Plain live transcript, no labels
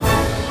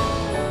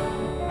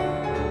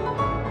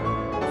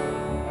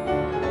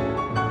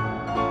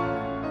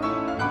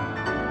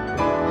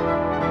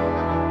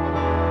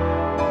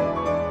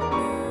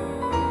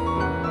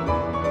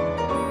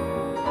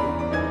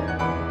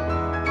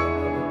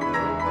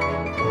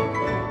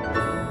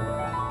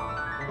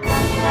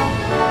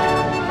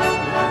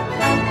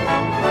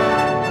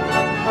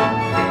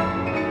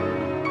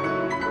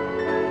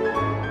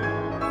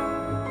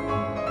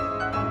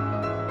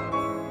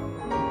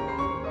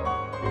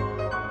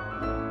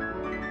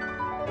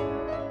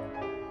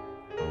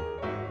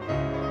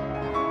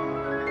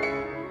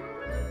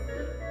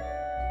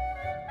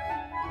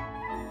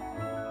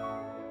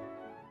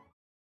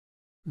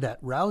That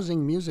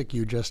rousing music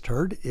you just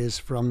heard is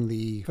from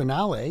the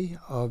finale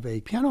of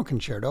a piano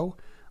concerto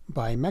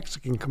by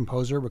Mexican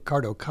composer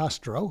Ricardo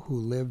Castro, who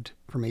lived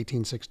from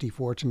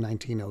 1864 to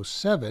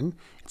 1907.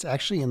 It's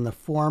actually in the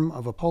form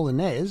of a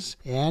polonaise,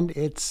 and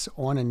it's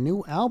on a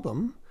new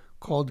album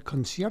called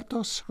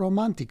Conciertos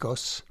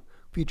Románticos,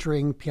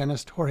 featuring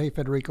pianist Jorge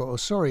Federico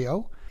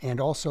Osorio, and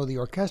also the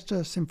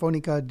Orquesta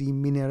Sinfónica de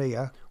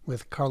Minería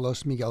with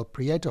Carlos Miguel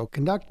Prieto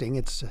conducting.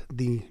 It's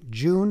the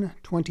June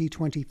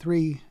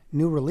 2023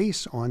 new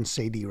release on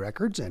Cedille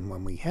Records, and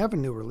when we have a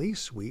new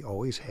release, we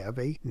always have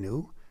a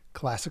new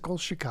Classical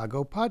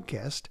Chicago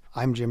podcast.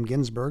 I'm Jim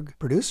Ginsburg,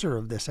 producer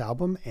of this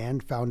album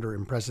and founder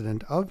and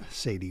president of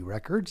Cedille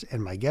Records,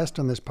 and my guest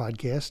on this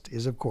podcast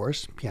is, of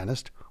course,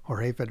 pianist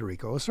Jorge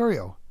Federico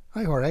Osorio.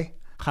 Hi, Jorge.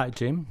 Hi,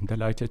 Jim.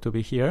 Delighted to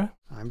be here.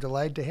 I'm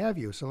delighted to have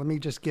you. So let me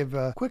just give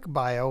a quick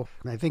bio.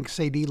 I think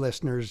Cedille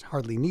listeners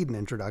hardly need an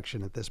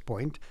introduction at this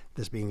point,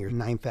 this being your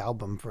 9th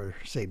album for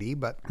Cedille,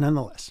 but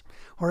nonetheless.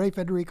 Jorge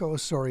Federico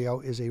Osorio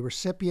is a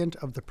recipient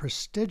of the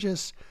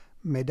prestigious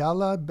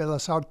Medalla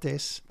Bellas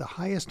Artes, the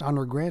highest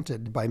honor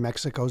granted by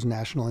Mexico's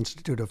National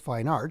Institute of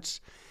Fine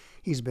Arts.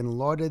 He's been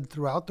lauded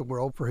throughout the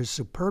world for his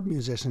superb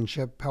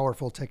musicianship,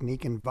 powerful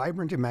technique, and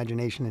vibrant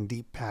imagination and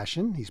deep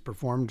passion. He's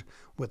performed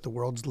with the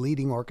world's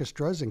leading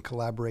orchestras and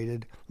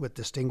collaborated with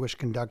distinguished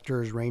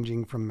conductors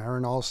ranging from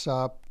Marin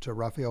Alsop to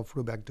Rafael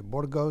Frubeck de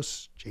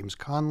Burgos, James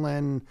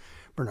Conlin,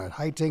 Bernard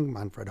Haitink,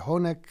 Manfred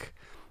Honeck,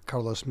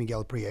 Carlos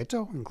Miguel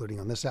Prieto, including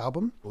on this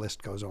album. The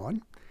list goes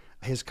on.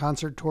 His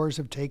concert tours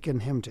have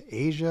taken him to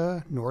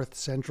Asia, North,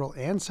 Central,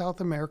 and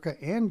South America,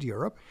 and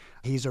Europe.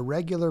 He's a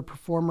regular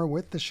performer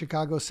with the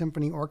Chicago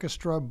Symphony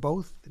Orchestra,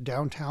 both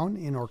downtown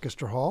in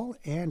Orchestra Hall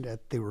and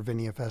at the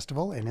Ravinia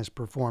Festival, and has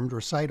performed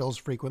recitals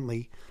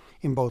frequently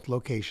in both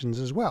locations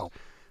as well.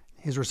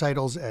 His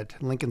recitals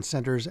at Lincoln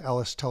Center's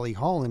Alice Tully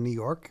Hall in New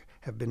York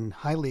have been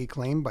highly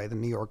acclaimed by the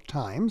New York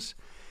Times.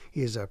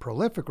 He is a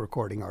prolific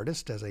recording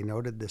artist. As I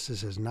noted, this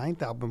is his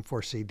 9th album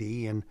for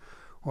Cedille, and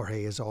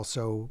Jorge has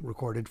also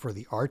recorded for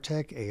the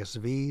Artec,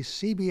 ASV,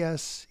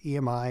 CBS,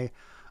 EMI,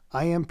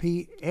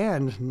 IMP,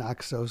 and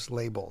Naxos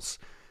labels.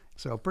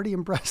 So pretty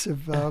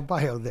impressive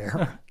bio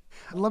there.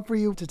 I'd love for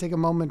you to take a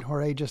moment,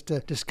 Jorge, just to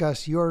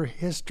discuss your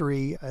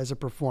history as a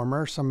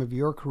performer, some of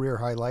your career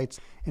highlights,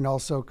 and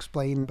also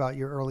explain about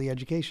your early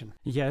education.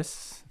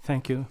 Yes,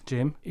 thank you,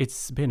 Jim.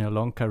 It's been a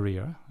long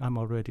career. I'm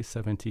already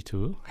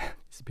 72.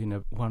 It's been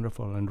a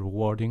wonderful and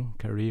rewarding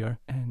career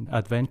and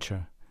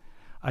adventure.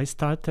 I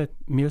started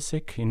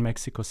music in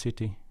Mexico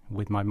City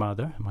with my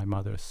mother. My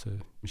mother's,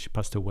 she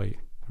passed away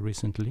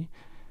recently.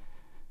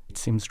 It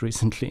seems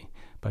recently,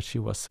 but she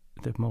was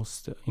the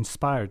most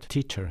inspired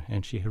teacher,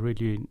 and she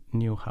really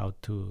knew how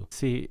to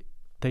see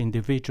the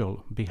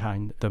individual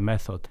behind the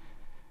method.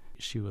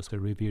 She was a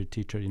revered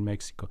teacher in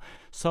Mexico.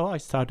 So I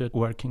started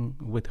working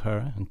with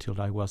her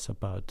until I was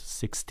about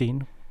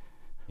 16.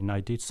 And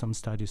I did some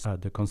studies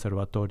at the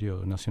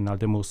Conservatorio Nacional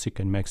de Música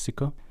in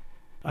Mexico.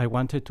 I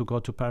wanted to go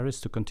to Paris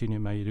to continue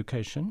my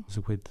education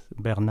with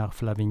Bernard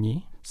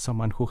Flavigny,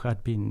 someone who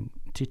had been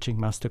teaching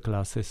master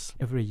classes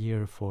every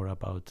year for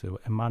about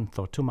a month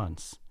or 2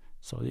 months.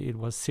 So it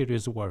was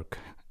serious work,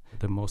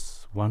 the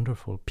most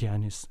wonderful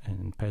pianist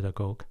and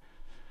pedagogue.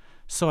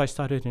 So I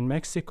started in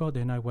Mexico,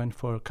 then I went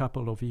for a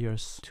couple of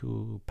years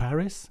to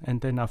Paris,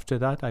 and then after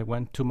that I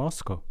went to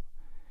Moscow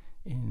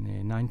in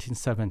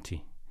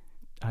 1970.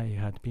 I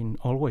had been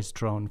always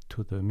drawn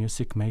to the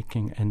music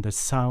making and the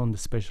sound,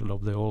 especially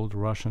of the old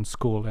Russian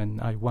school, and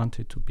I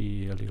wanted to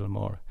be a little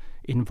more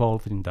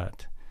involved in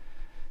that.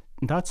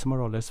 That's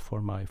more or less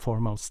for my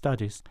formal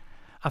studies.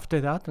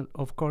 After that,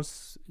 of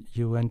course,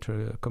 you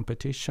enter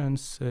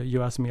competitions.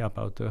 You asked me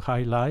about the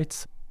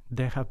highlights.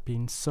 There have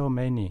been so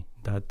many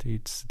that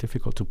it's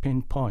difficult to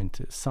pinpoint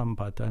some,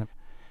 but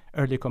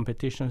early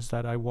competitions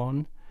that I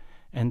won,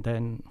 and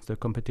then the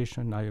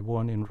competition I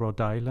won in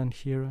Rhode Island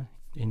here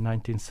in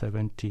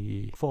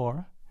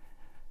 1974,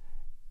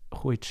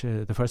 which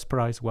the first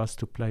prize was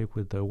to play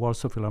with the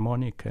Warsaw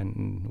Philharmonic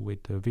and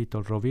with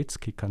Witold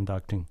Rowicki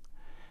conducting.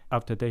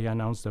 After they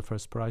announced the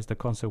first prize, the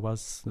concert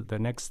was the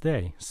next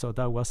day. So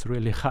that was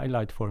really a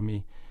highlight for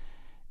me.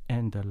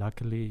 And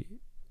luckily,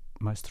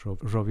 Maestro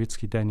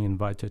Rowicki then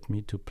invited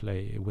me to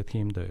play with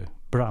him the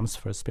Brahms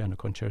First Piano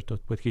Concerto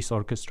with his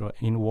orchestra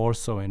in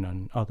Warsaw and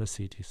in other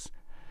cities.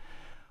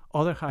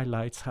 Other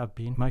highlights have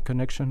been my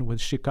connection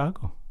with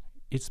Chicago.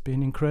 It's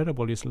been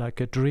incredible. It's like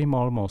a dream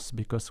almost,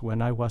 because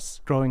when I was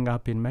growing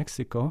up in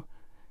Mexico,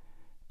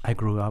 I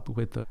grew up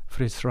with the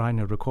Fritz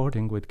Reiner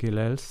recording with Gil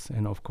Els,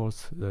 and of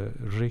course the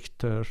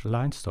Richter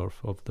Leinsdorf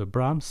of the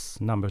Brahms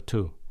No.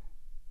 2,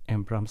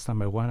 and Brahms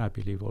No. 1, I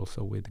believe,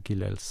 also with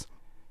Gil Els.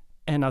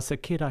 And as a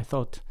kid, I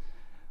thought,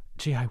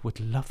 gee, I would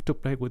love to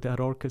play with that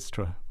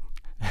orchestra.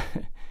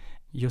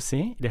 You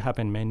see, it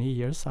happened many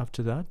years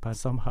after that, but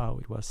somehow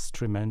it was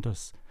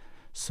tremendous.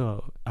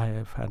 So I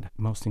have had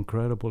most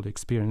incredible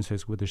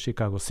experiences with the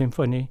Chicago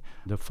Symphony,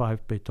 the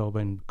 5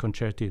 Beethoven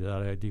concerti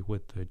that I did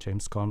with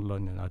James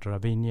Conlon at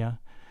Ravinia,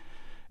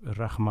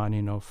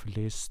 Rachmaninoff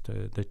Liszt,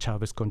 the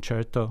Chavez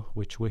Concerto,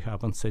 which we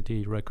have on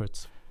Cedille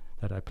Records,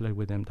 that I played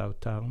with them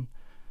downtown.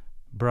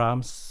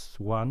 Brahms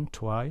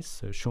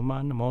twice,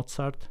 Schumann,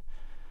 Mozart.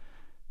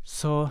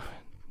 So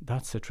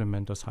that's a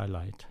tremendous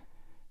highlight.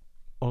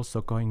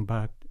 Also going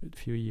back a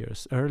few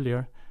years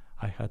earlier,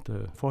 I had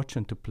the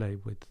fortune to play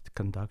with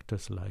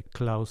conductors like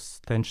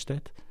Klaus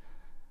Tenstedt.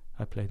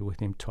 I played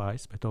with him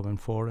twice, Beethoven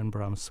 4 and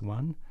Brahms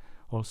 1.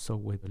 Also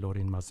with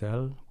Lorin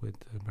Maazel, with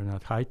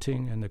Bernhard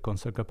Haitink and the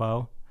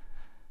Concertgebouw.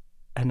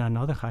 And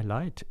another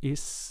highlight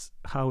is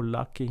how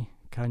lucky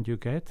can you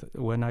get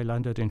when I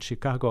landed in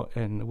Chicago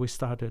and we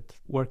started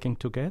working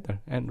together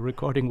and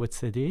recording with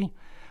Cedille.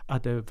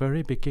 At the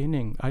very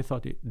beginning, I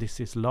thought this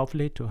is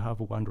lovely to have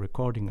one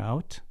recording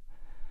out.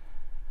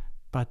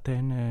 But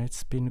then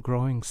it's been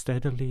growing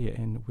steadily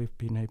and we've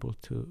been able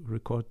to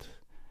record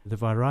the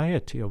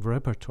variety of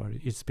repertoire.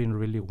 It's been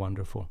really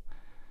wonderful.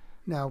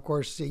 Now, of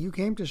course, you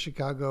came to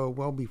Chicago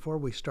well before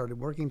we started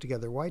working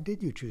together. Why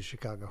did you choose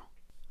Chicago?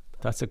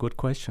 That's a good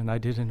question. I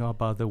didn't know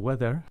about the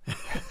weather.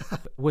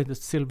 With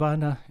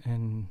Silvana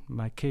and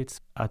my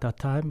kids, at that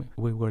time,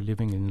 we were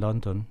living in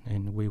London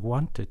and we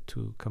wanted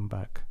to come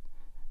back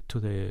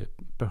to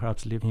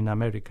perhaps live in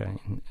America.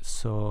 And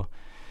so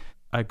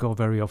I go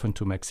very often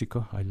to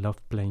Mexico. I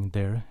love playing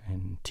there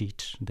and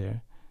teach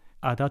there.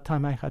 At that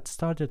time, I had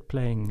started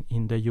playing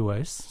in the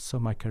US, so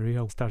my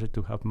career started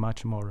to have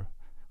much more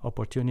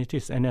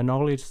opportunities. And then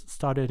all it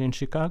started in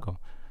Chicago.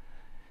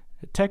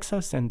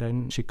 Texas and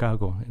then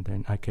Chicago. And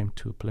then I came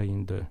to play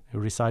in the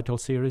recital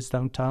series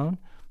downtown,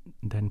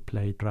 then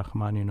played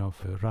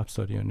Rachmaninoff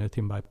Rhapsody on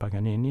Anything by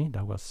Paganini.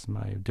 That was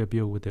my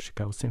debut with the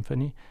Chicago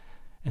Symphony.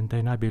 And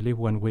then I believe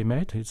when we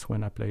met, it's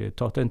when I played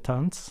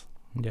Totentanz,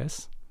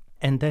 yes.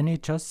 And then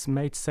it just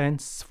made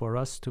sense for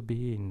us to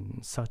be in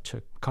such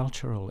a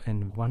cultural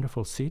and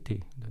wonderful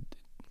city that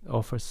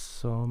offers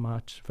so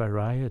much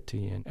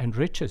variety and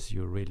enriches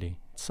you, really.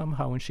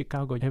 Somehow in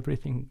Chicago,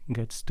 everything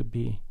gets to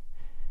be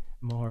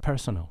more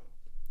personal.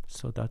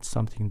 So that's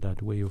something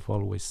that we've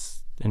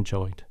always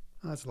enjoyed.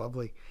 That's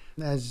lovely.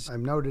 As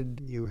I've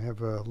noted, you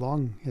have a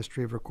long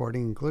history of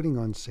recording, including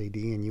on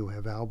Cedille, and you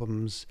have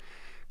albums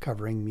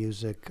covering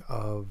music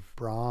of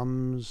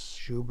Brahms,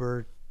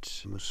 Schubert,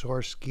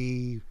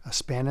 Mussorgsky, a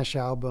Spanish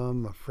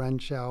album, a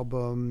French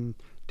album,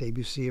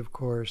 Debussy, of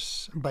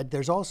course. But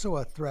there's also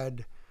a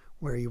thread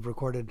where you've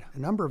recorded a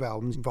number of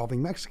albums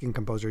involving Mexican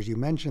composers. You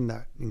mentioned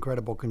that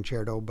incredible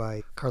concerto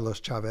by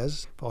Carlos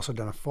Chavez. You've also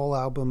done a full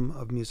album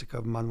of music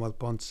of Manuel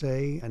Ponce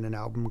and an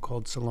album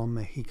called Salon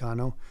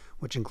Mexicano,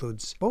 which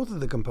includes both of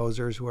the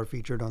composers who are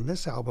featured on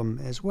this album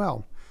as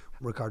well,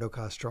 Ricardo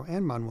Castro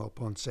and Manuel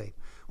Ponce.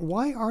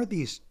 Why are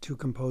these two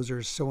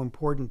composers so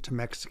important to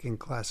Mexican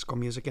classical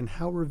music, and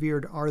how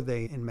revered are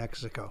they in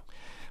Mexico?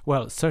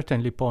 Well,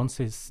 certainly Ponce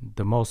is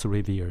the most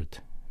revered,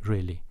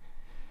 really.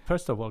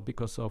 First of all,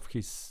 because of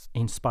his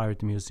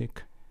inspired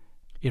music,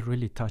 it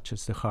really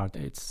touches the heart.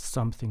 It's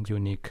something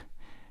unique.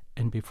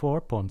 And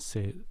before Ponce,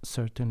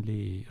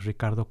 certainly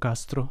Ricardo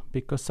Castro,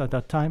 because at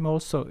that time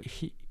also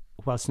he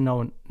was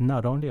known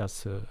not only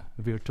as a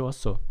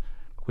virtuoso,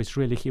 which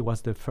really he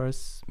was the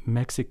first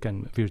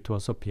Mexican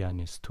virtuoso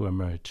pianist to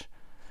emerge,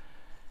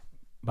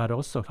 but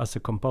also as a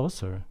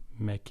composer,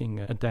 making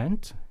a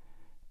dent.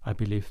 I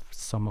believe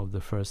some of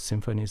the first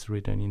symphonies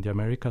written in the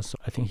Americas.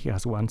 I think he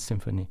has one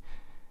symphony,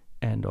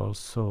 and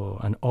also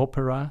an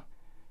opera,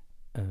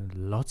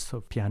 lots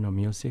of piano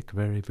music,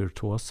 very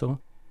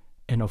virtuoso.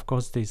 And of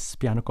course this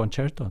piano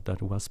concerto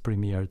that was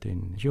premiered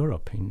in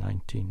Europe in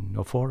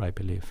 1904, I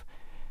believe.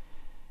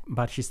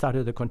 But he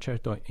started the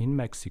concerto in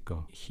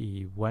Mexico.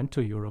 He went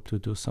to Europe to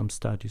do some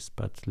studies,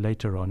 but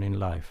later on in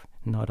life,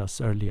 not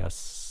as early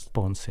as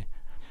Ponce.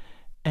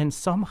 And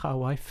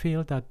somehow I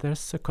feel that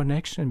there's a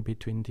connection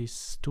between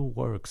these two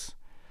works.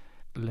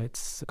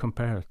 Let's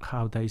compare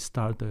how they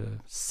start the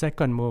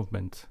second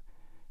movement.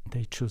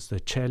 They choose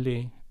the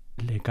cello,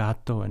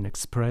 legato and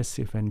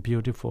expressive and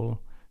beautiful,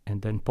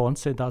 and then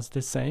Ponce does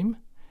the same.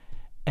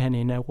 And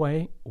in a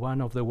way, one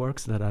of the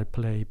works that I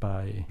play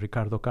by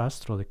Ricardo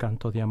Castro, the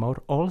Canto de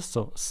Amor,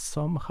 also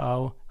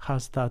somehow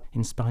has that,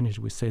 in Spanish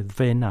we say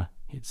vena.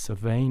 It's a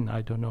vein,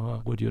 I don't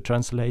know, would you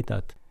translate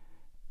that?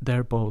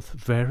 They're both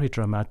very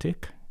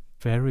dramatic,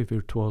 very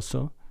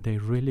virtuoso. They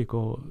really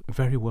go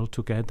very well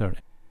together.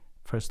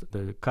 First,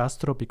 the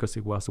Castro, because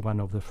it was one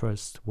of the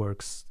first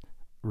works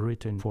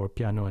written for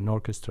piano and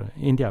orchestra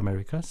in the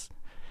Americas.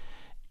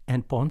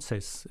 And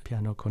Ponce's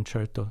piano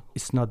concerto.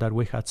 It's not that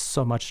we had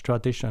so much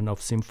tradition of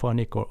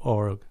symphonic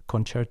or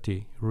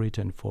concerti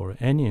written for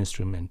any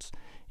instruments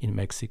in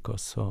Mexico,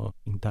 so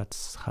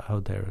that's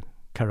how they're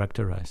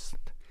characterized.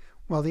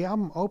 Well, the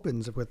album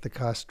opens with the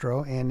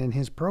Castro, and in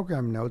his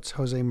program notes,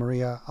 Jose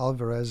Maria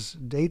Alvarez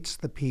dates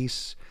the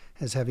piece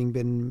as having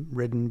been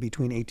written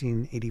between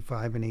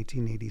 1885 and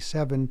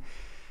 1887,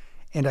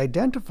 and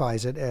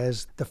identifies it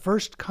as the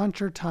first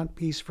concertante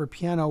piece for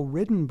piano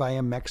written by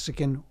a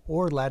Mexican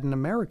or Latin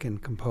American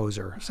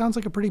composer. Sounds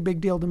like a pretty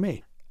big deal to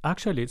me.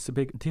 Actually, it's a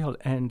big deal.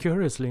 And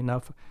curiously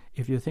enough,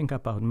 if you think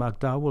about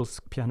McDowell's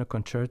piano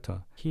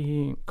concerto,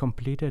 he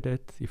completed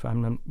it, if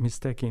I'm not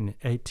mistaken,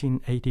 in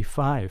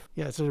 1885.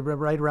 Yeah, it's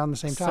right around the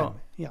same time. So,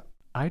 yeah.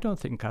 I don't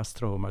think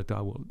Castro or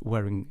McDowell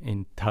were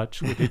in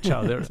touch with each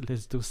other.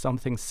 Let's do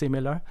something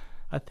similar.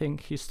 I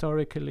think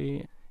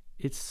historically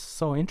it's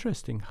so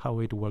interesting how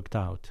it worked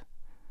out.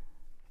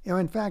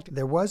 In fact,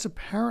 there was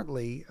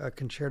apparently a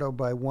concerto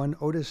by one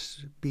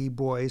Otis B.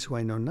 Boyes, who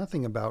I know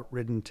nothing about,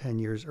 written 10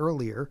 years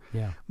earlier.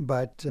 Yeah.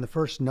 But the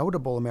first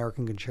notable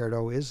American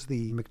concerto is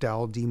the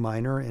McDowell D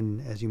minor, and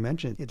as you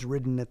mentioned, it's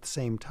written at the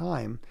same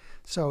time.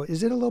 So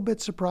is it a little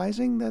bit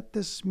surprising that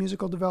this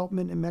musical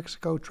development in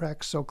Mexico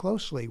tracks so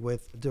closely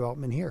with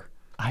development here?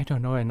 I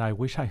don't know, and I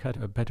wish I had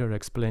a better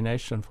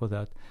explanation for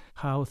that,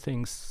 how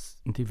things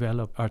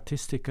developed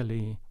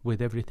artistically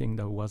with everything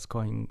that was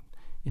going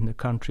in the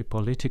country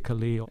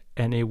politically,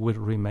 and it will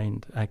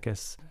remain, I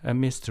guess, a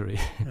mystery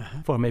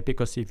for me,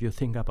 because if you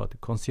think about the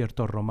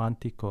Conciertos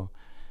Románticos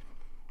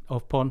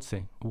of Ponce,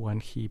 when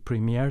he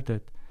premiered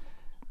it,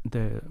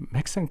 the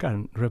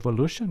Mexican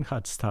Revolution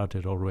had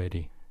started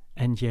already,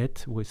 and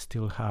yet we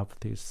still have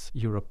these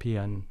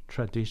European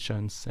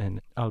traditions, and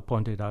I'll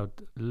point it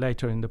out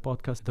later in the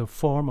podcast. The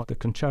form of the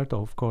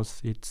concerto, of course,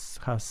 it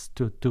has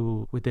to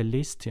do with the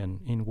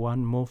Lisztian in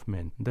one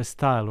movement. The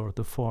style or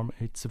the form,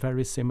 it's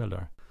very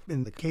similar.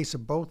 In the case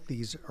of both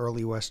these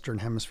early Western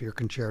Hemisphere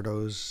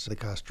concertos, the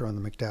Castro and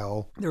the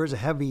McDowell, there is a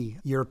heavy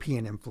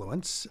European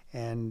influence.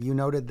 And you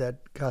noted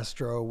that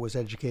Castro was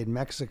educated in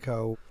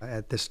Mexico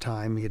at this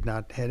time. He had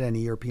not had any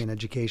European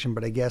education,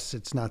 but I guess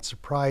it's not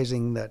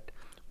surprising that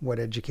what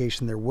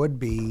education there would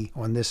be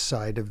on this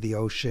side of the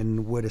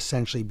ocean would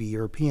essentially be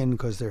European,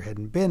 because there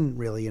hadn't been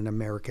really an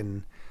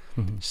American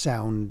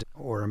sound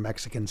or a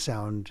Mexican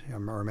sound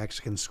or a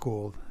Mexican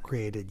school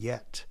created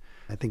yet.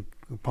 I think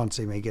Ponce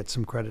may get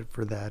some credit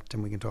for that,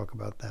 and we can talk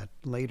about that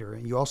later.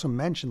 And you also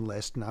mentioned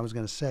Liszt, and I was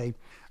going to say,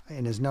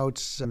 in his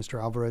notes, Mr.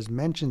 Alvarez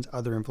mentions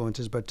other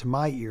influences, but to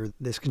my ear,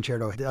 this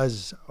concerto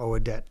does owe a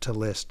debt to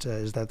Liszt.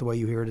 Is that the way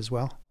you hear it as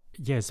well?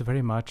 Yes,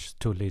 very much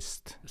to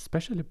Liszt,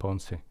 especially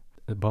Ponce.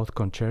 Both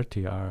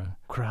concerti are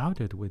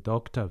crowded with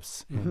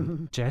octaves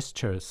and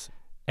gestures.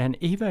 And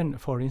even,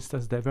 for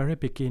instance, the very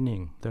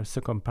beginning, there's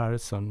a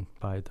comparison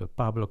by the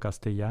Pablo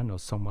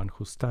Castellanos, someone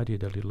who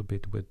studied a little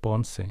bit with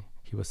Ponce.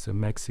 He was a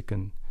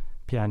Mexican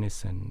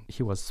pianist, and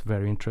he was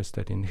very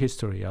interested in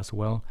history as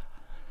well.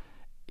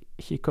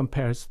 He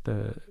compares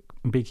the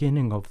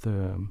beginning of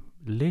the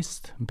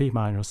Liszt B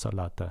minor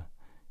sonata,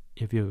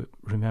 if you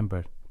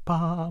remember,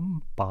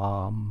 pam,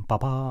 pam, pa,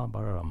 pa,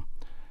 ba,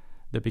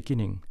 the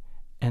beginning.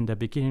 And the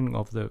beginning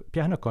of the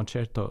piano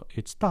concerto,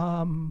 it's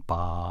tam,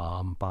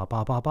 pam, pa,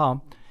 pa, pa, pa.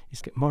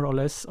 It's more or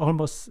less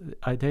almost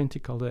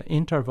identical, the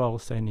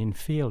intervals and in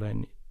feel,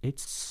 and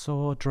it's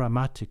so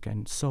dramatic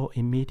and so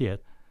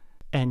immediate.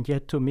 And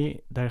yet, to me,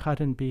 there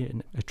hadn't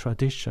been a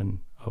tradition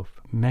of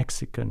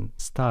Mexican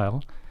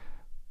style,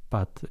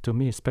 but to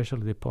me,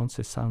 especially the Ponce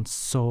sounds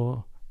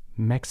so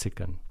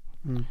Mexican.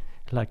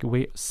 Like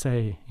we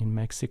say in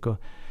Mexico,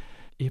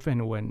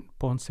 even when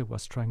Ponce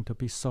was trying to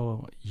be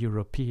so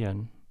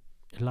European,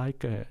 like,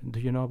 do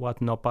you know what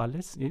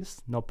nopales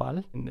is?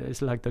 Nopal?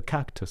 It's like the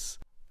cactus.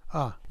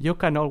 You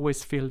can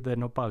always feel the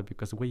nopal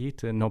because we eat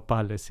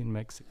nopales in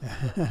Mexico.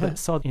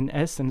 So in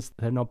essence,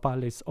 the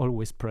nopal is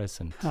always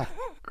present.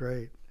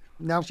 Great.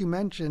 Now, as you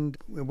mentioned,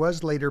 it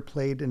was later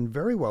played and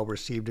very well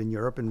received in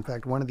Europe. In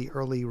fact, one of the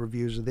early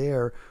reviews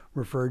there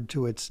referred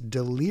to its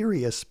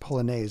delirious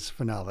Polonaise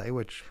finale,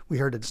 which we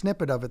heard a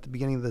snippet of at the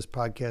beginning of this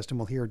podcast, and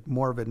we'll hear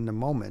more of it in a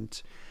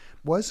moment.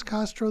 Was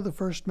Castro the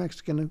first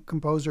Mexican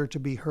composer to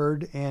be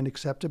heard and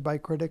accepted by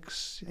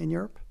critics in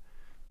Europe?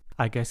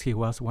 I guess he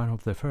was one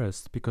of the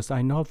first, because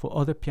I know of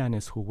other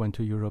pianists who went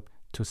to Europe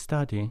to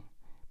study,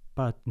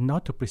 but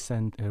not to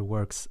present their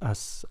works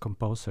as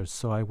composers.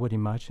 So I would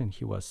imagine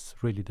he was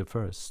really the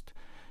first.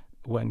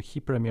 When he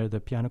premiered the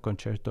piano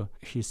concerto,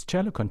 his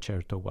cello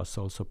concerto was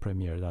also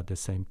premiered at the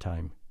same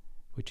time,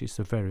 which is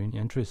a very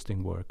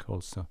interesting work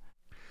also.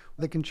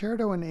 The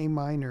concerto in A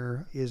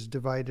minor is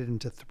divided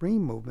into 3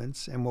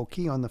 movements, and we'll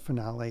key on the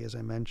finale, as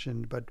I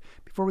mentioned. But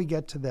before we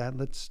get to that,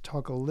 let's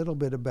talk a little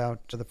bit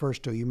about the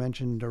first 2. You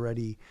mentioned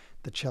already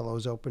the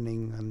cello's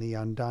opening and the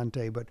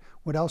andante, but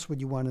what else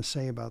would you want to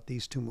say about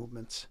these 2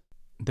 movements?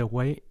 The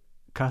way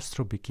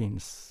Castro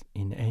begins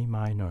in A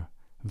minor,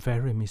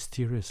 very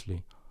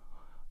mysteriously,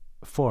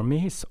 for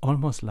me it's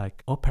almost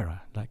like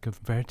opera, like a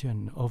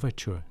Verdian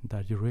overture,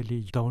 that you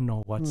really don't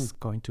know what's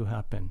going to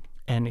happen.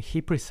 And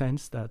he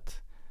presents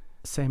that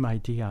same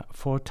idea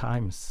 4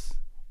 times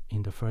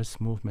in the first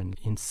movement,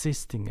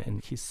 insisting,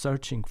 and he's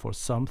searching for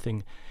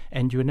something,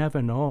 and you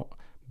never know.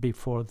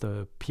 Before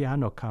the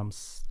piano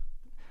comes,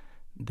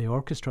 the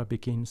orchestra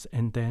begins,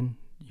 and then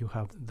you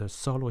have the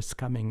soloist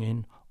coming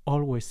in,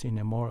 always in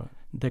a more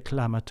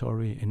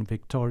declamatory and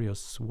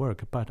victorious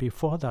work. But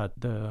before that,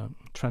 the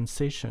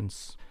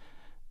transitions,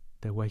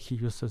 the way he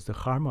uses the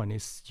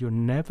harmonies, you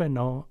never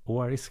know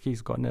where is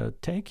he's going to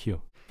take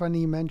you.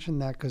 Funny you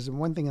mentioned that, because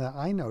one thing that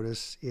I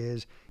notice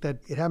is that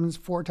it happens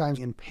 4 times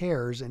in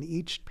pairs, and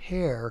each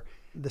pair,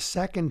 the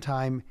second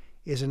time,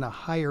 is in a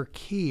higher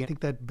key. I think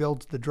that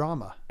builds the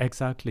drama.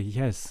 Exactly,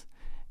 yes.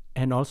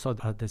 And also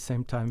at the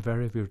same time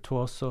very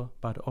virtuoso,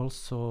 but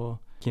also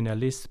In a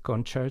Liszt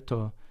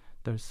concerto,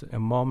 there's a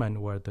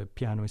moment where the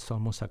piano is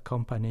almost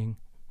accompanying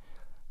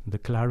the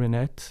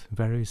clarinet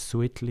very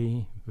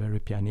sweetly, very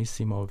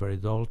pianissimo, very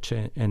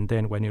dolce, and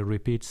then when it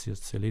repeats,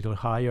 it's a little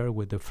higher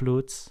with the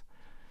flutes.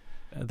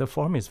 The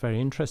form is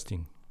very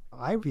interesting.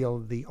 I feel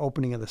the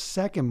opening of the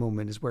second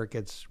movement is where it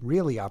gets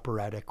really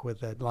operatic with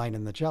that line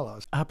in the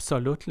cellos.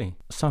 Absolutely.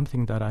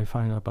 Something that I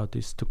find about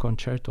these two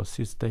concertos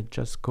is they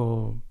just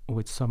go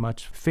with so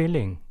much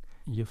feeling.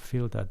 You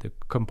feel that the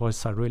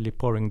composers are really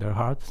pouring their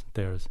hearts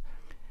there.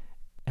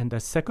 And the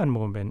second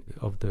movement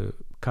of the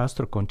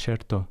Castro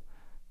concerto,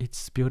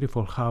 it's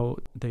beautiful how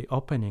the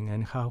opening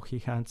and how he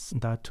hands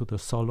that to the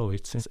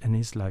soloist, and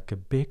it's like a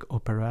big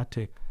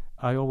operatic.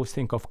 I always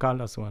think of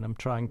Callas when I'm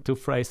trying to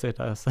phrase it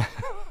as...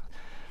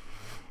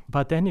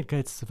 But then it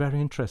gets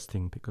very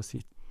interesting because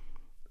it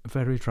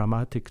very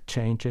dramatic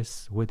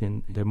changes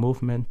within the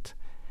movement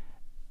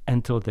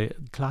until the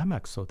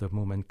climax of the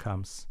movement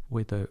comes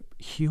with a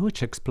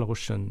huge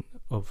explosion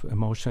of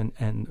emotion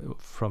and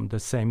from the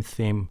same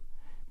theme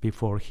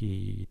before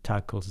he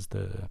tackles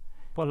the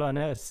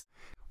Polonaise.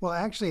 Well,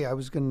 actually, I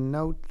was going to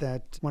note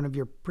that one of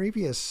your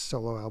previous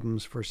solo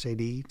albums for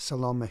Cedille,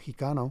 Salon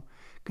Mexicano,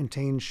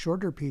 contains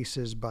shorter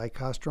pieces by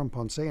Castro and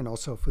Ponce and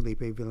also Felipe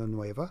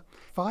Villanueva.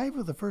 5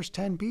 of the first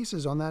 10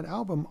 pieces on that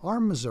album are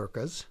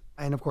mazurkas.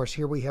 And of course,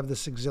 here we have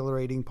this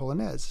exhilarating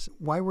Polonaise.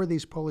 Why were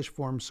these Polish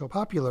forms so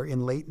popular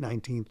in late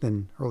 19th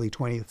and early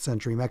 20th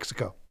century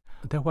Mexico?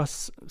 There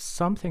was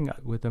something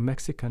with the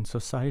Mexican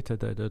society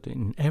that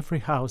in every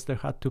house there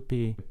had to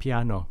be a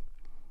piano.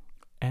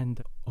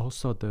 And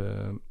also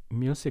the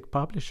music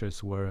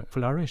publishers were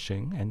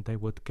flourishing and they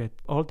would get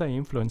all the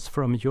influence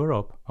from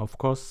Europe. Of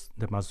course,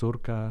 the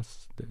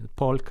mazurkas, the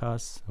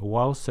polkas,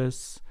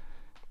 waltzes,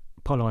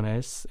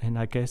 Polonaise, and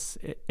I guess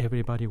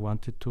everybody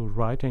wanted to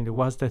write, and it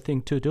was the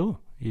thing to do.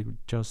 It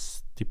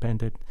just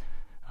depended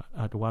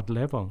at what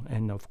level.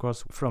 And of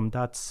course, from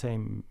that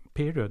same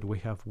period, we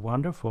have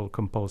wonderful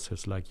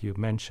composers, like you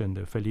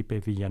mentioned, Felipe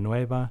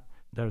Villanueva.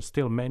 There are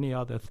still many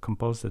other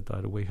composers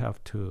that we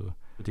have to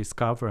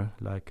discover,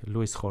 like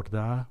Luis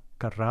Jordá,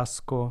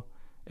 Carrasco,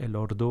 El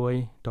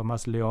Orduy,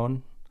 Tomás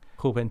León,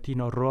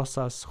 Juventino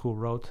Rosas, who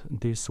wrote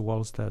these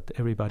waltz that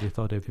everybody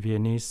thought a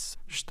Viennese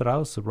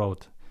Strauss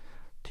wrote.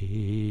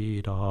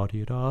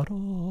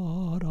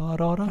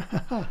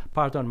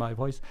 Pardon my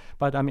voice,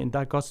 but I mean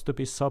that got to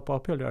be so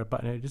popular,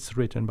 but it is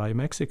written by a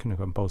Mexican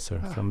composer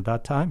from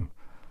that time.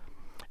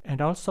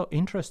 And also,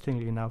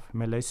 interestingly enough,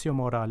 Melesio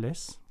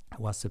Morales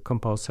was a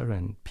composer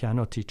and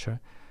piano teacher.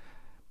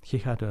 He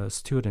had a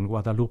student,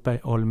 Guadalupe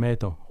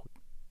Olmedo.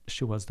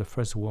 She was the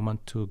first woman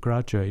to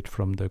graduate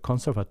from the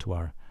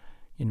conservatoire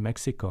in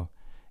Mexico.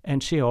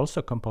 And she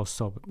also composed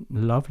so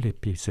lovely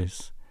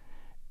pieces.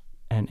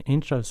 And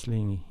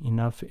interestingly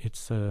enough,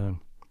 it's a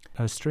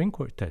string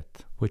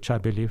quartet, which I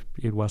believe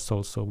it was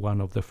also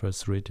one of the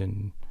first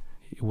written.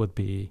 It would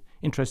be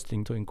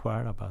interesting to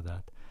inquire about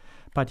that.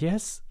 But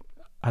yes,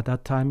 at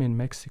that time in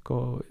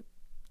Mexico,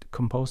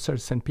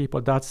 composers and people,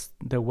 that's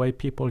the way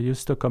people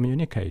used to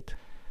communicate.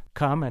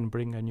 Come and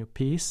bring a new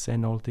piece,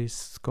 and all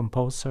these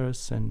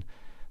composers, and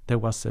there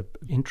was an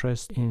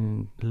interest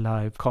in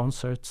live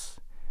concerts.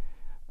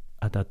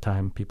 At that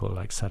time, people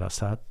like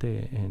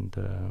Sarasate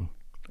and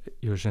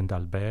Eugène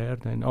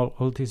d'Albert and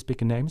all these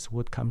big names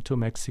would come to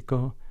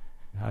Mexico.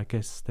 I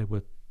guess they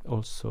would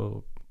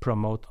also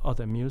promote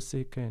other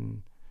music,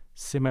 and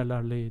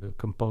similarly, the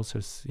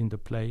composers in the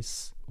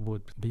place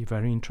would be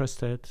very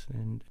interested.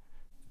 And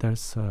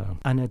there's an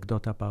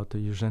anecdote about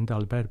Eugène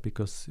d'Albert,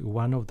 because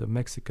one of the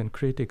Mexican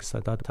critics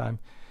at that time,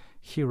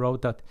 he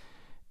wrote that,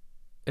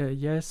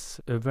 yes,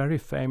 a very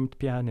famed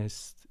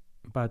pianist,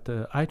 but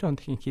I don't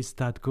think he's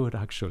that good,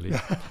 actually.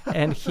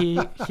 And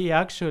he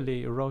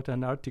actually wrote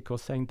an article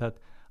saying that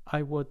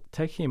I would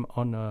take him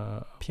on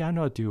a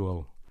piano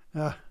duel.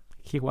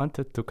 He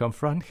wanted to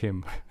confront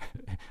him.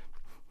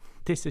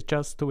 This is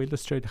just to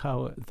illustrate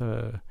how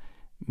the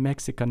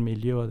Mexican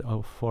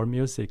milieu for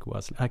music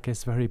was, I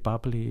guess, very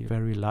bubbly,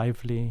 very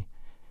lively.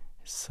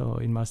 So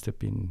it must have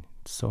been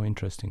so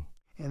interesting.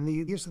 And the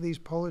use of these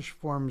Polish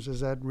forms,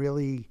 is that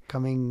really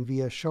coming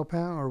via Chopin,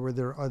 or were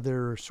there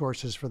other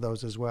sources for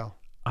those as well?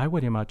 I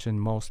would imagine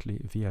mostly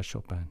via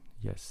Chopin,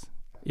 yes.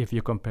 If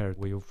you compare,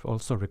 we've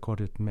also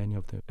recorded many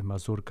of the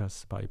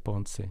mazurkas by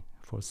Ponce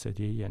for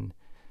Cedille, and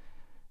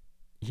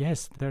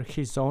yes, they're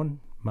his own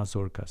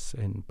mazurkas,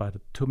 but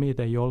to me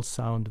they all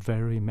sound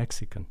very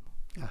Mexican.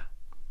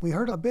 We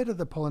heard a bit of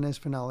the Polonaise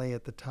finale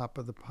at the top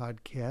of the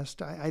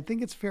podcast. I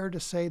think it's fair to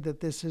say that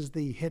this is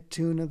the hit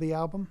tune of the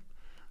album,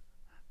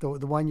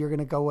 the one you're going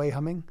to go away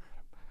humming?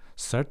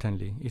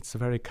 Certainly. It's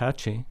very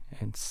catchy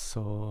and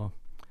so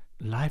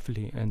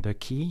lively, and the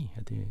key,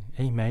 the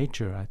A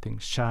major, I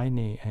think,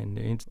 shiny, and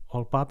it's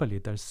all bubbly.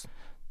 There's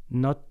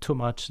not too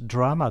much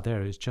drama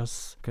there. It's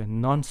just a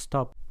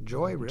non-stop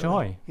joy,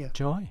 really.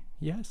 Joy,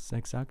 yes,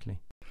 exactly.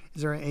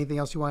 Is there anything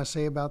else you want to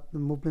say about the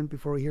movement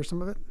before we hear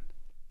some of it?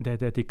 The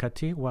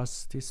dedicatee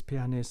was this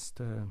pianist,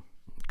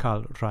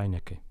 Karl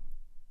Reinecke.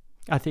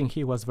 I think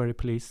he was very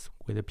pleased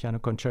with the piano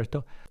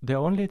concerto. The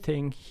only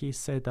thing he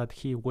said that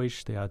he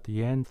wished at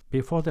the end,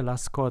 before the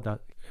last score,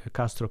 that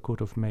Castro could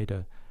have made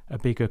a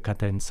bigger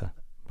cadenza.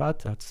 But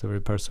that's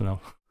very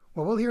personal.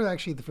 Well, we'll hear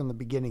actually from the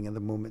beginning of the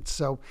movement.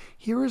 So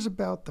here is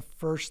about the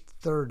first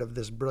third of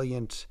this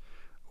brilliant,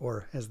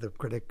 or as the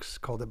critics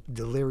called it,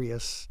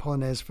 delirious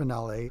Polonaise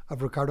finale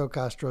of Ricardo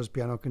Castro's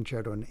Piano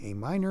Concerto in A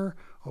minor,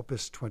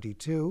 Opus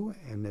 22,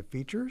 and it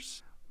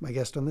features my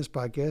guest on this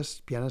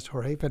podcast, pianist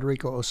Jorge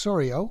Federico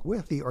Osorio,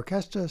 with the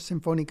Orquesta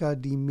Sinfónica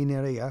de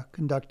Minería,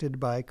 conducted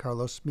by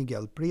Carlos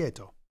Miguel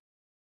Prieto.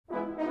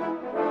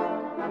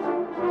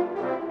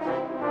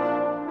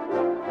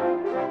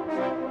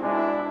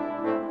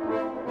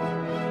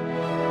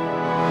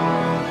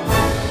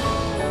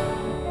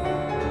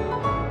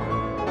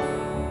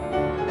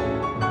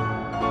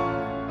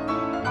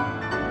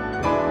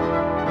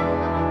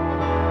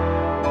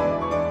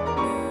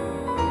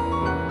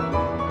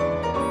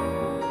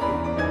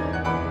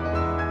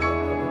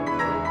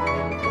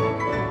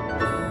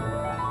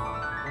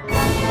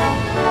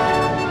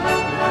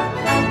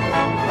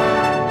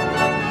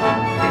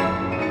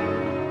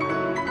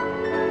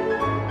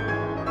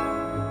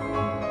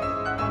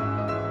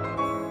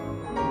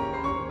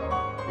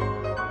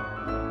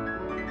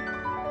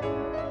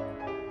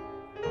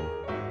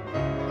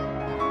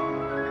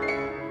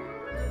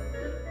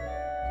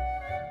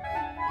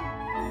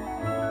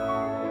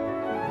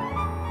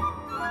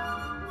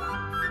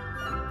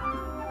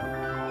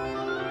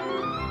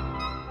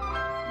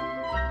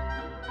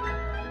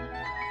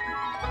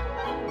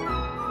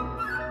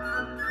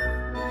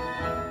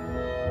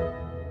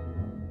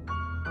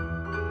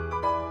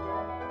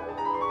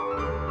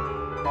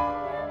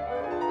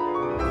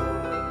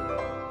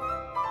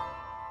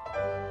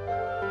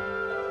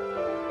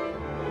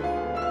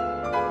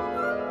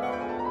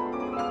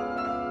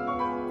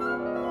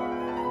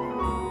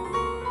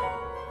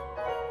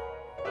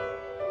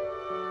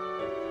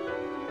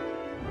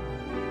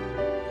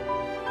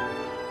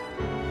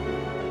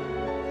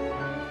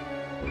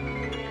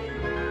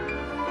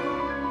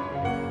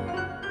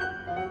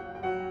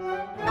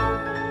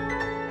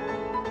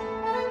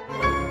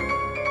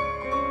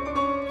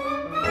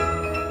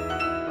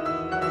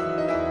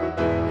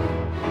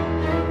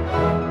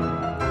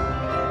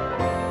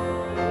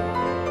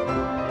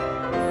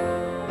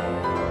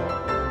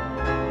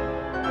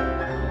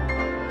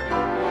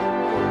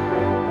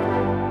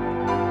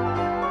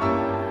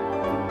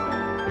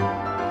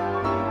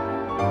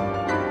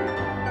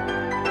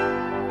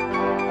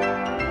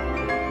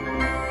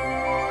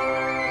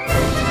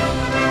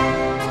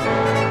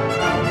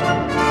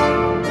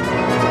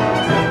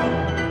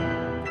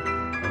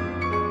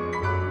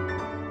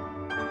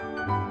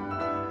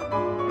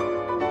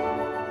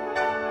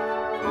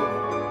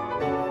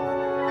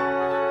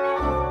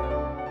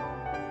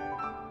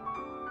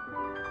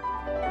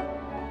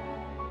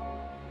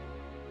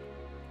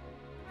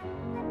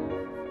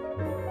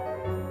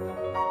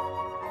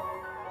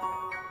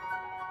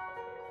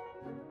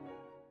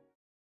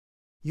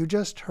 You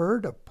just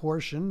heard a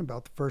portion,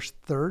 about the first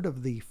third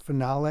of the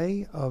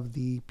finale of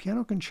the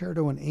Piano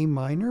Concerto in A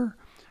minor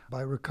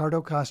by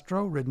Ricardo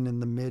Castro, written in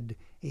the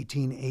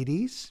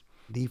mid-1880s,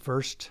 the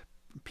first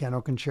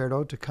piano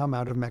concerto to come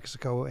out of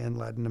Mexico and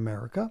Latin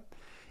America.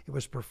 It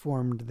was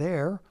performed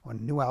there on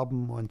a new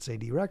album on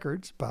Cedille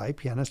Records by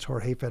pianist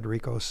Jorge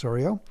Federico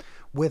Osorio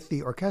with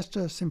the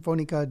Orquesta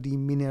Sinfónica de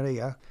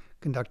Minería,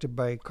 conducted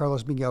by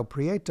Carlos Miguel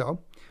Prieto.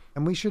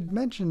 And we should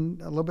mention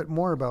a little bit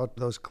more about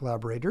those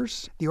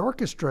collaborators. The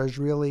orchestra is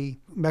really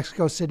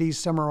Mexico City's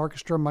summer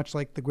orchestra, much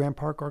like the Grant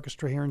Park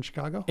Orchestra here in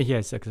Chicago.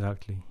 Yes,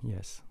 exactly,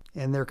 yes.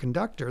 And their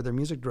conductor, their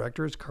music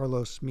director, is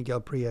Carlos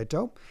Miguel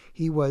Prieto.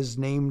 He was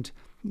named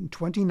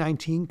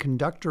 2019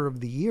 Conductor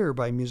of the Year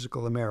by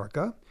Musical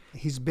America.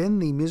 He's been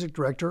the music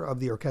director of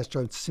the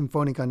Orquesta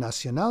Sinfónica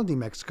Nacional de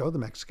Mexico, the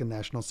Mexican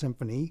National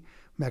Symphony,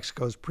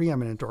 Mexico's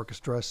preeminent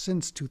orchestra,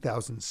 since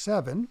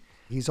 2007.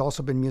 He's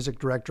also been music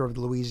director of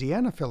the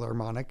Louisiana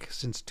Philharmonic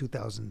since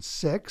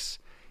 2006.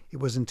 It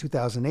was in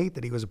 2008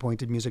 that he was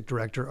appointed music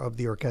director of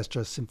the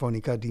Orquesta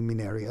Sinfónica de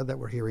Minería that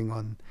we're hearing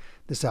on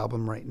this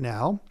album right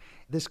now.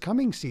 This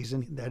coming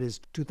season, that is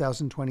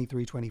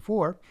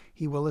 2023-24,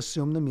 he will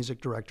assume the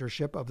music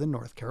directorship of the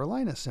North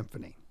Carolina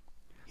Symphony.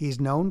 He's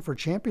known for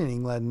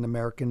championing Latin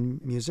American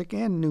music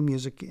and new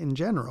music in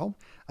general,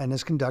 and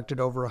has conducted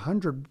over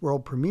 100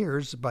 world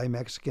premieres by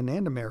Mexican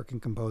and American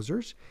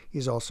composers.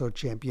 He's also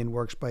championed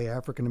works by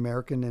African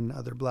American and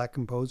other Black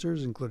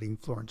composers, including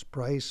Florence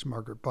Price,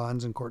 Margaret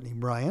Bonds, and Courtney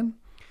Bryan.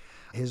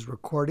 His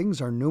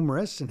recordings are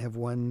numerous and have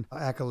won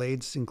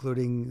accolades,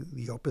 including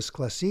the Opus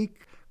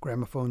Classique,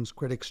 Gramophone's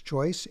Critics'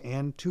 Choice,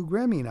 and 2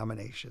 Grammy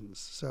nominations.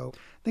 So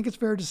I think it's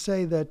fair to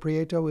say that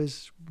Prieto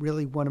is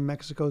really one of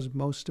Mexico's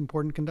most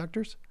important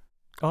conductors.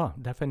 Oh,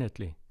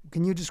 definitely.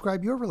 Can you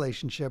describe your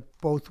relationship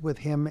both with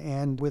him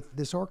and with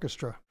this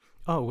orchestra?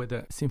 Oh, with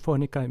the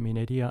Sinfónica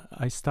Minería,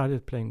 I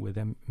started playing with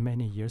them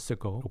many years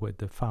ago with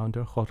the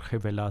founder, Jorge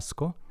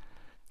Velasco.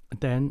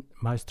 Then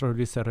Maestro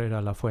Luis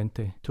Herrera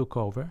Lafuente took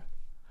over.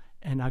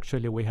 And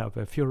actually we have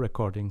a few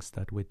recordings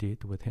that we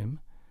did with him.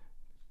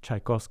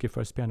 Tchaikovsky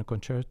First Piano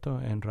Concerto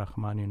and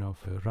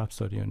Rachmaninoff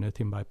Rhapsody on a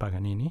Theme by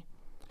Paganini.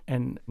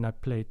 And I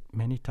played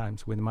many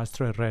times with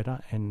Maestro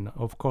Herrera, and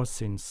of course,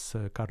 since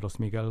Carlos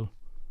Miguel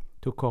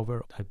took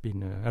over, I've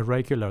been a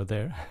regular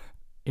there.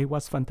 It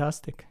was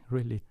fantastic,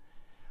 really.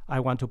 I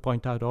want to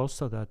point out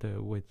also that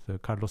with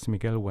Carlos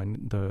Miguel,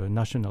 when the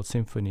National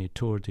Symphony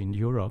toured in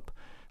Europe,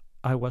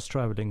 I was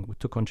traveling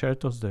to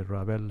concertos, the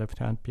Ravel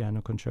left-hand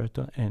piano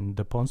concerto and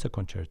the Ponce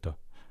concerto.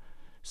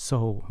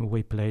 So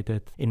we played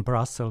it in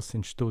Brussels,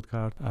 in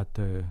Stuttgart, at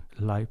the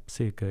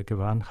Leipzig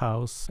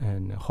Gewandhaus,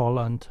 and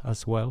Holland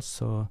as well.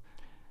 So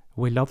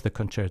we love the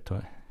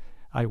concerto.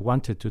 I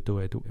wanted to do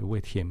it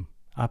with him,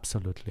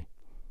 absolutely.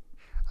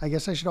 I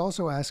guess I should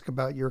also ask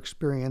about your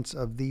experience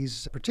of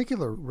these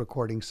particular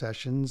recording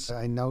sessions.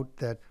 I note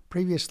that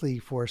previously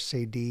for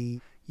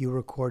Cedille, you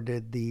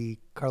recorded the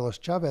Carlos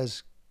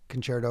Chavez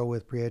concerto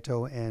with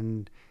Prieto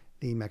and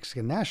the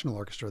Mexican National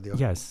Orchestra.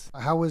 Yes.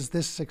 How was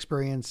this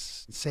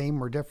experience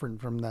same or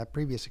different from that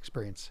previous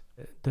experience?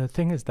 The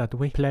thing is that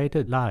we played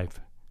it live,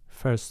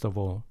 first of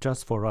all,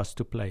 just for us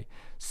to play.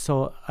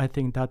 So I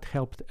think that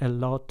helped a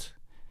lot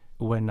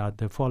when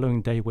the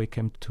following day we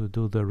came to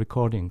do the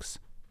recordings,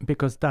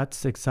 because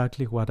that's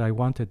exactly what I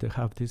wanted, to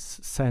have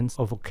this sense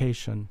of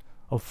occasion,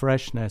 of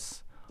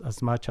freshness,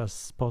 as much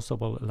as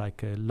possible,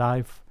 like a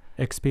live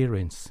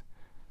experience,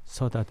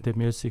 so that the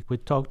music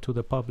would talk to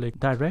the public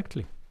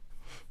directly.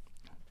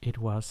 It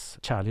was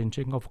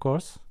challenging, of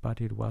course, but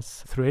it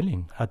was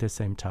thrilling at the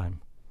same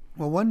time.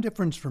 Well, one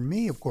difference for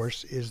me, of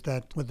course, is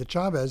that with the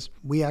Chavez,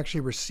 we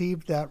actually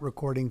received that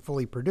recording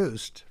fully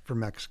produced from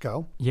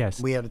Mexico.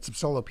 Yes. We added some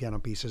solo piano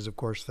pieces, of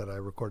course, that I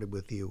recorded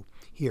with you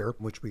here,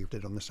 which we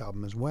did on this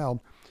album as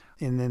well.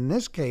 And in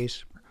this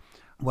case,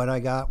 what I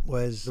got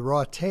was the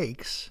raw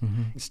takes,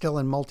 still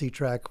in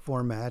multi-track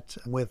format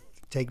with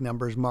take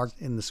numbers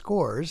marked in the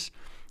scores.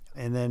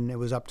 And then it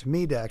was up to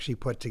me to actually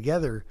put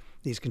together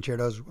these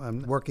concertos.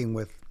 I'm working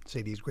with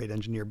Cedille's great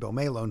engineer, Bill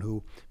Malone,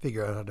 who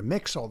figured out how to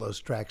mix all those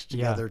tracks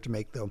together to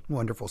make the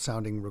wonderful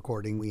sounding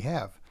recording we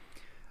have.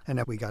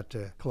 And we got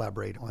to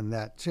collaborate on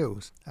that too.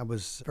 That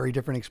was a very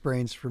different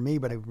experience for me,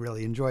 but I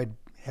really enjoyed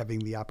having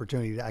the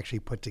opportunity to actually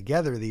put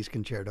together these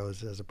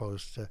concertos, as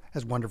opposed to,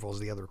 as wonderful as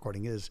the other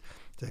recording is,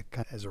 to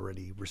kind of as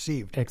already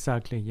received.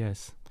 Exactly,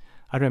 yes.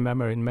 I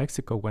remember in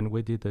Mexico when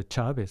we did the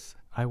Chavez,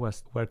 I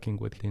was working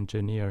with the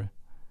engineer.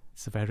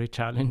 It's very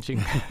challenging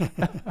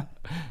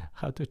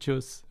how to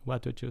choose,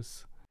 what to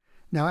choose.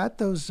 Now, at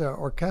those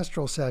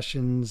orchestral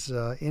sessions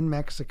in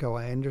Mexico,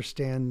 I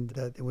understand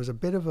that it was a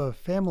bit of a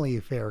family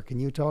affair. Can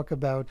you talk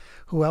about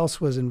who else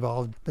was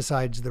involved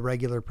besides the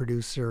regular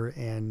producer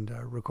and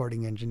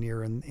recording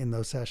engineer in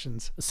those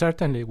sessions?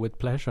 Certainly, with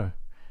pleasure.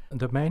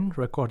 The main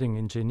recording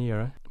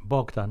engineer,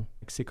 Bogdan,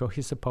 Mexico,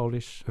 he's a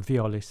Polish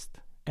violist.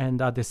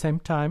 And at the same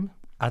time,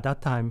 at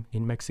that time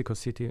in Mexico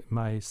City,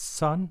 my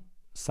son,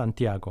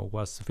 Santiago,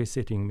 was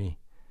visiting me.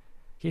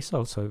 He's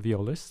also a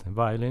violist, a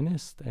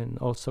violinist, and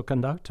also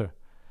conductor.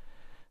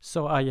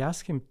 So I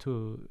asked him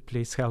to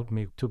please help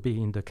me to be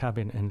in the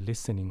cabin and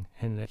listening.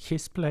 And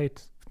he's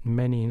played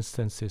many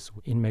instances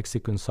in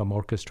Mexico in some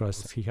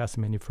orchestras. He has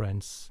many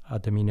friends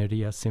at the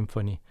Mineria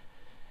Symphony.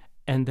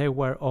 And they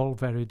were all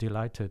very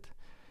delighted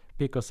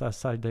because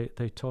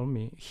they told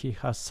me he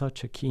has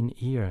such a keen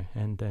ear,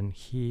 and then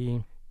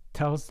he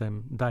tells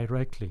them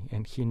directly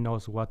and he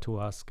knows what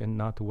to ask and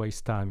not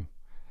waste time.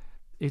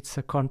 It's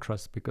a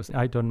contrast because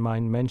I don't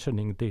mind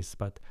mentioning this,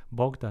 but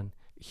Bogdan,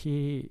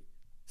 he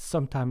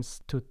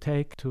sometimes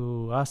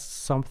to ask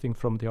something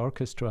from the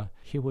orchestra,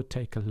 he would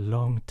take a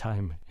long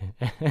time.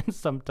 And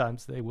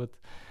sometimes they would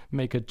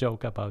make a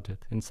joke about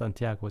it. And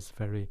Santiago was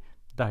very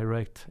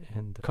direct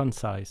and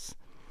concise.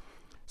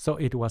 So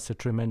it was a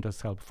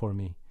tremendous help for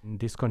me. In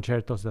these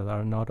concertos that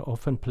are not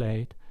often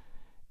played,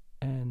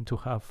 and to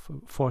have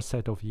 4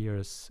 set of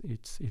ears,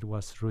 it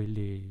was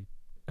really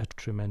a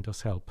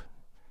tremendous help.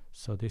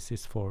 So this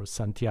is for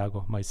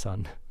Santiago, my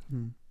son.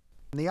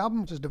 The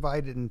album is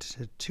divided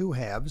into 2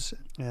 halves,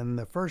 and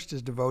the first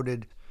is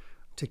devoted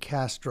to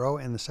Castro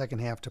and the second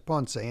half to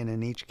Ponce, and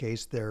in each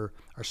case there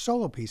are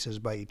solo pieces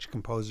by each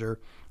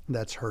composer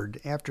that's heard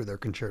after their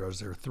concertos.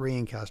 There are 3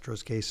 in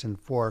Castro's case and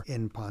 4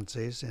 in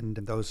Ponce's, and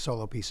those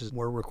solo pieces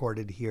were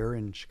recorded here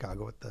in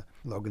Chicago at the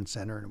Logan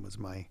Center, and it was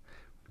my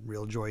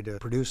real joy to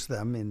produce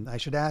them. And I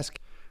should ask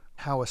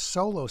how a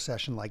solo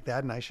session like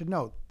that, and I should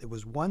note, it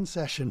was 1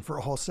 session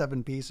for all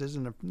 7 pieces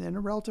in a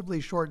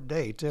relatively short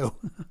day, too.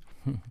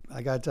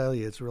 I got to tell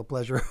you, it's a real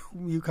pleasure.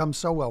 You come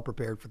so well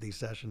prepared for these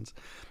sessions.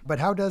 But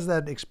how does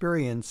that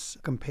experience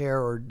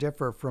compare or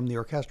differ from the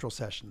orchestral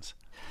sessions?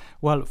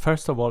 Well,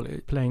 first of all,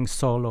 playing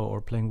solo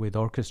or playing with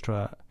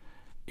orchestra,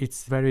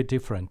 it's very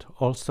different.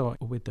 Also,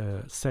 with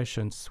the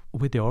sessions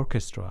with the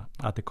orchestra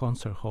at the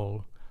concert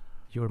hall,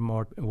 you're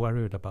more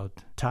worried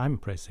about time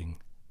pressing.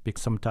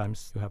 Because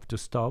sometimes you have to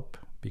stop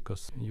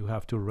because you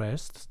have to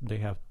rest. They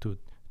have to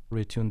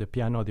retune the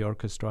piano. The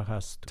orchestra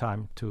has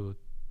time to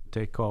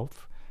take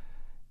off.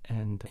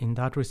 And in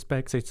that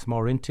respect, it's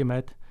more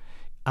intimate.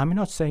 I'm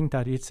not saying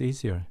that it's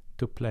easier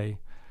to play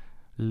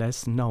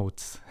less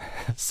notes.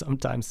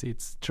 Sometimes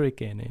it's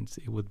tricky and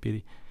it would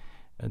be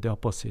the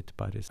opposite.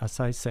 But as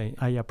I say,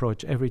 I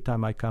approach every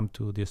time I come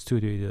to the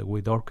studio either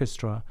with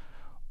orchestra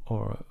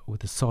or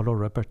with a solo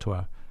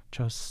repertoire,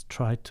 just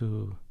try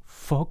to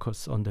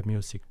focus on the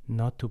music,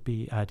 not to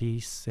be at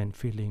ease and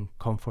feeling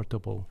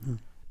comfortable,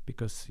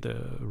 because the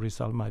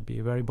result might be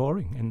very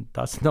boring, and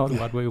that's not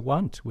what we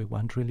want. We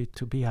want really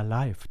to be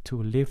alive,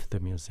 to live the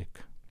music.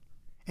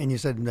 And you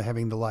said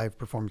having the live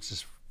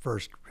performances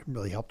first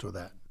really helped with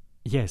that.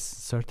 Yes,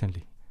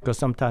 certainly. Because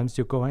sometimes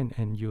you go in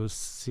and you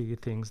see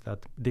things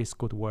that this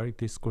could work,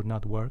 this could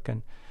not work.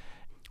 And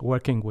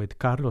working with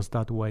Carlos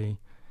that way,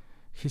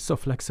 he's so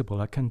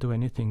flexible. I can do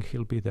anything.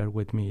 He'll be there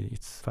with me.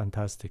 It's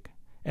fantastic.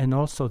 And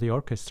also the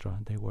orchestra.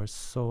 They were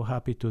so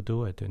happy to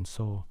do it and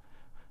so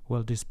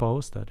well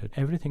disposed that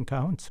everything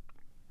counts.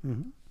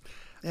 Mm-hmm.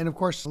 And of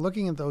course,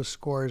 looking at those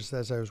scores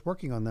as I was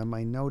working on them,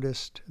 I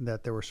noticed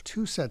that there were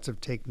 2 sets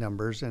of take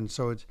numbers. And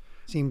so it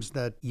seems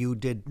that you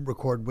did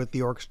record with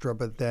the orchestra,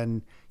 but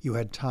then you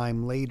had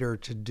time later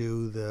to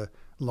do the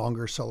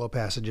longer solo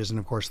passages and,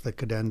 of course, the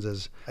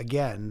cadenzas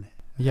again.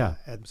 Yeah.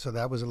 And so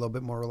that was a little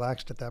bit more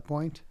relaxed at that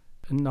point?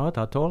 Not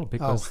at all,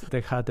 because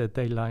they had a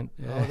deadline.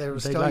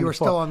 You were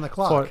still on the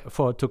clock.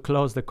 For to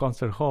close the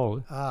concert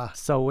hall.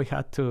 So we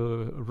had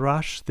to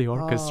rush the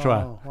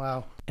orchestra. Oh,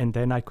 wow. And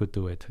then I could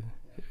do it.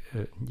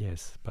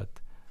 Yes, but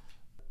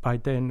by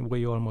then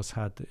we almost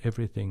had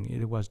everything.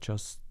 It was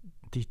just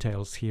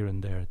details here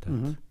and there.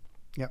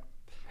 Yeah.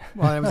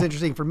 Well, it was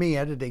interesting for me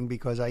editing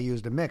because I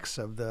used a mix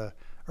of the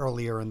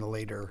earlier and the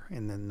later,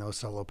 and then those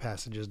solo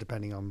passages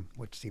depending on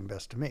which seemed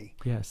best to me.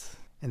 Yes.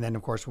 And then,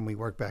 of course, when we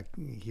work back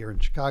here in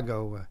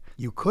Chicago,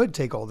 you could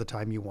take all the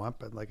time you want,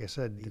 but like I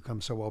said, you come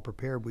so well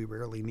prepared, we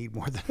rarely need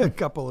more than a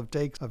couple of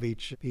takes of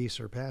each piece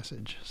or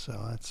passage. So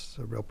that's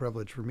a real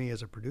privilege for me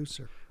as a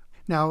producer.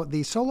 Now,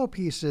 the solo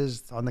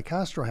pieces on the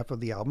Castro half of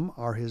the album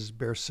are his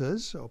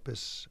Berceuse,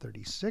 Opus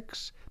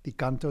 36, the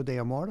Canto de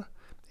Amor,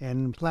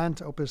 and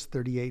Plant, Opus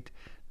 38,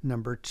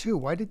 number 2.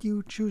 Why did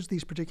you choose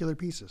these particular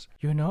pieces?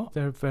 You know,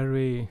 they're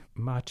very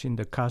much in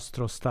the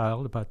Castro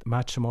style, but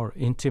much more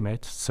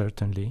intimate,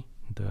 certainly,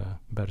 the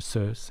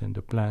Berceuse and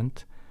the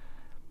Plant.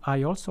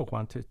 I also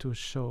wanted to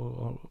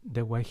show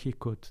the way he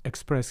could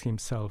express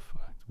himself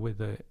with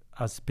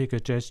as big a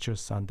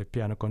gestures on the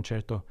piano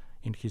concerto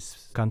in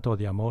his Canto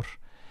de Amor.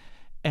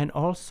 And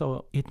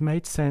also, it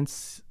made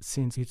sense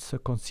since it's a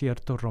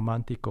Concierto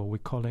Romántico. We're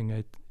calling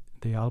it,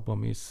 the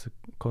album is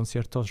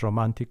Conciertos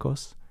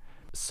Románticos.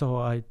 So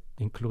I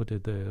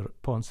included the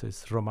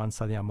Ponce's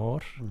Romanza de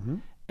Amor. Mm-hmm.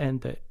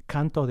 And the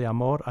Canto de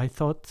Amor, I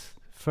thought,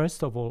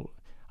 first of all,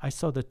 I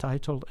saw the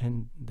title,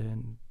 and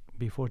then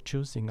before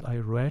choosing, I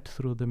read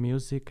through the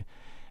music,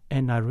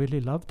 and I really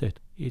loved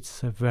it.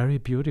 It's very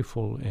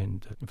beautiful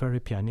and very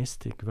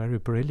pianistic, very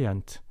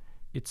brilliant.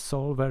 It's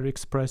all very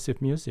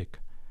expressive music.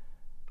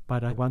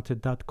 But I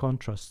wanted that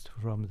contrast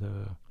from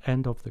the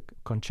end of the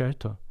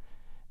concerto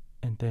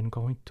and then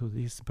going to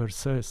this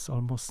Berceuse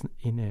almost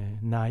in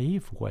a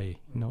naive way,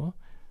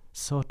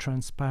 so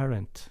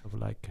transparent,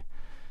 like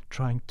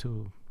trying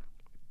to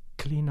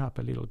clean up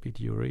a little bit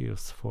your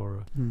ears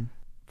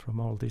from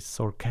all this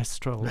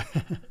orchestral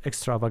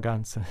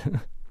extravagance.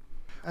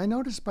 I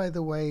noticed, by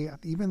the way,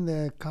 even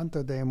the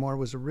Canto de Amor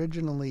was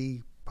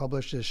originally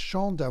published as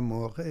Chant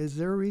d'Amour. Is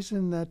there a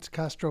reason that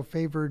Castro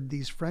favored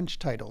these French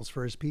titles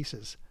for his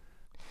pieces?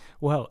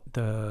 Well,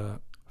 the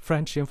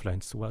French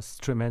influence was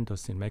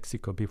tremendous in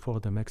Mexico. Before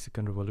the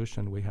Mexican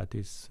Revolution, we had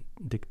this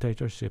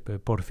dictatorship,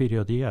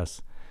 Porfirio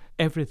Diaz.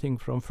 Everything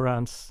from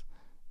France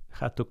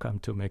had to come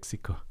to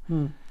Mexico.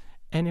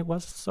 And it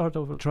was sort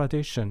of a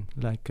tradition,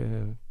 like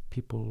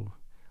people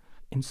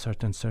in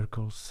certain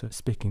circles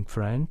speaking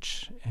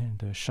French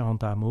and Chant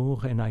d'Amour,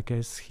 and I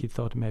guess he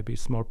thought maybe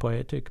it's more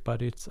poetic,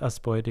 but it's as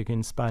poetic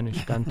in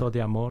Spanish, Canto de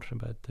Amor,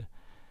 but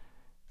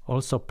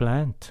also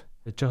Plant.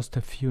 Just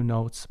a few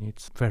notes.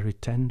 It's very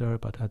tender,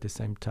 but at the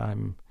same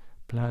time,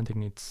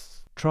 planting,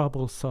 it's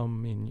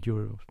troublesome in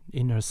your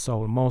inner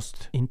soul,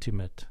 most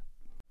intimate.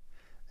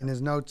 In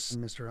his notes,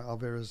 Mr.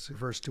 Alvarez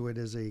refers to it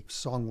as a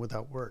song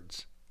without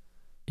words.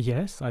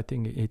 Yes, I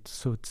think it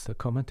suits the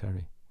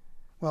commentary.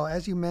 Well,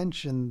 as you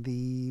mentioned,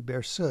 the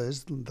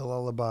Berceuse, the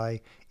lullaby,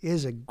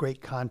 is a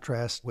great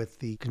contrast with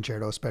the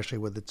concerto, especially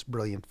with its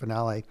brilliant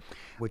finale,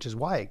 which is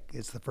why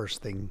it's the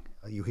first thing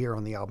you hear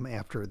on the album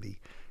after the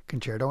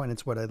concerto, and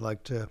it's what I'd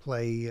like to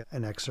play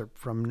an excerpt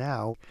from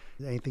now.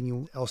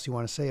 Anything else you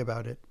want to say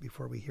about it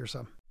before we hear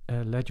some?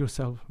 Let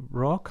Yourself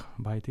Rock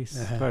by this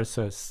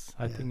Berceuse.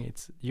 I think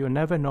you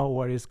never know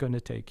where it's going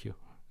to take you.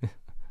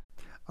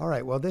 All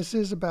right, well, this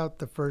is about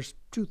the first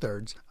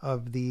 2/3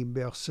 of the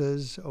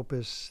Berceuse,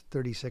 Opus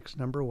 36,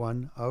 number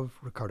 1 of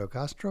Ricardo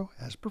Castro,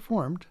 as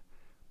performed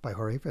by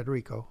Jorge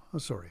Federico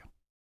Osorio.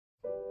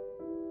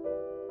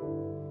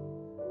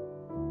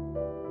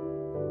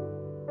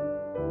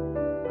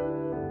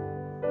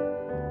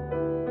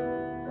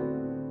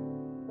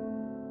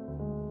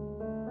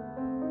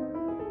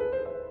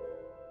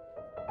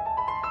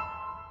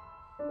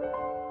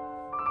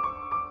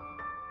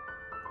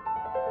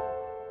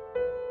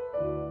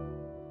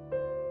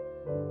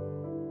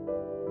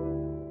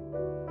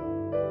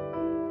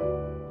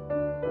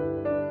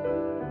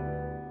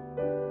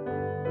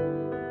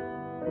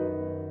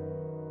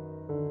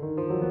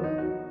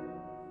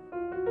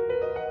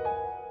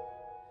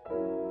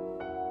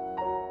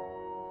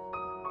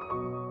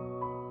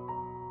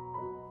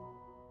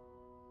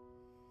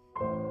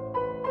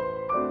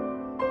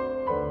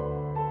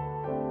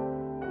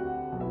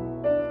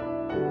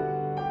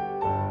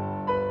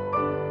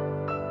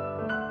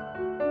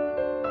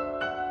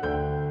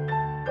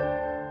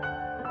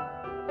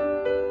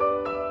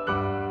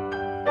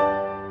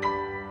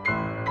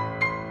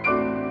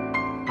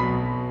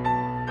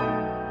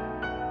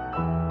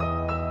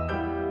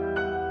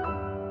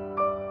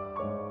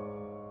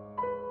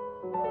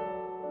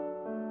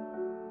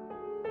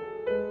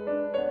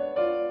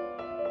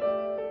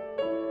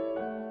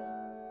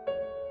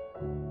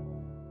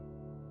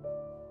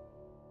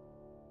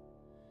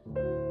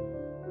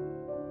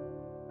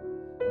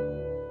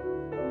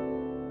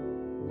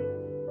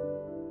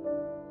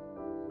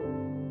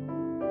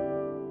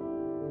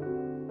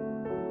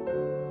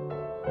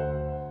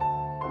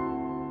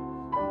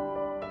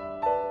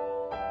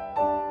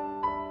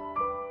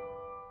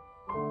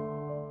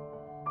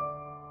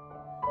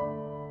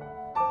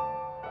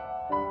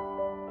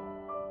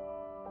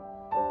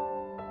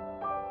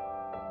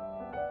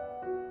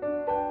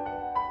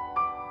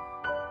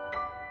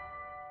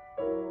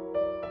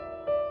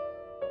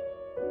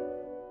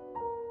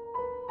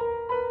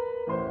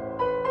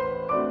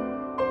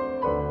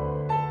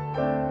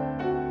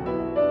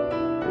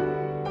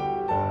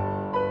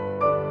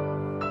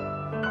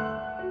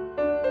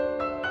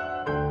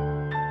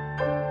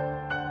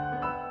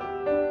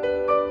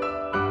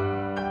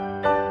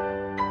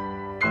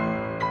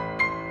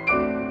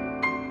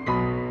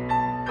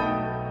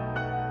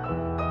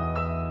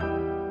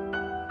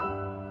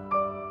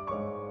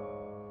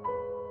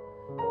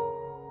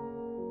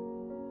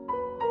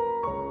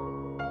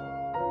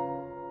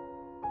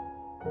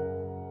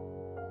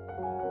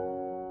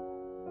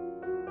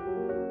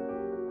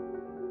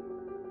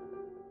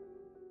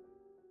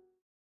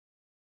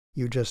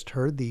 You just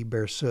heard the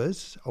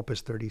Berceuse, Opus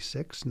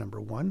 36,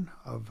 number 1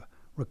 of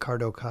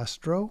Ricardo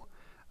Castro,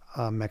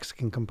 a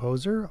Mexican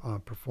composer,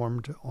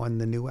 performed on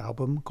the new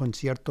album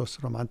Conciertos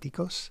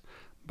Románticos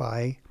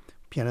by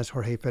pianist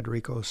Jorge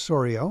Federico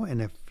Osorio.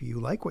 And if you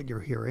like what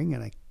you're hearing,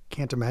 and I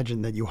can't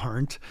imagine that you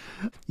aren't,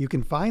 you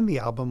can find the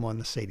album on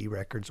the Cedille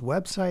Records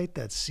website.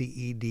 That's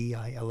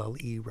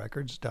CEDILLE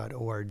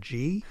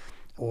records.org.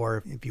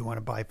 Or if you want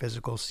to buy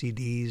physical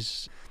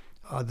CDs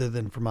other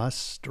than from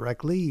us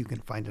directly, you can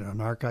find it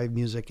on Archive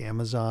Music,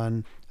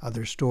 Amazon,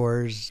 other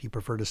stores. If you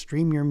prefer to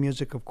stream your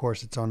music, of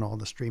course, it's on all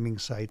the streaming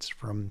sites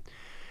from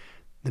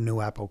the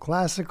new Apple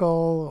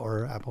Classical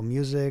or Apple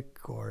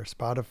Music or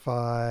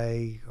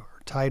Spotify or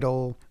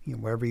Tidal.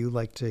 Wherever you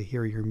like to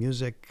hear your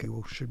music,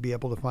 you should be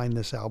able to find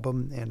this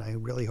album, and I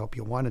really hope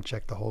you'll want to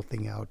check the whole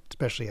thing out,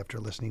 especially after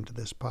listening to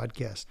this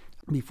podcast.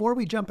 Before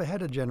we jump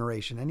ahead a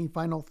generation, any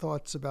final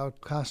thoughts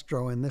about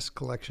Castro and this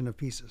collection of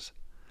pieces?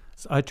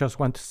 I just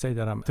want to say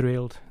that I'm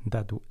thrilled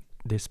that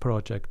this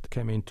project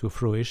came into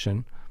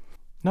fruition,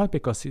 not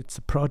because it's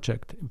a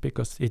project,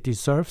 because it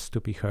deserves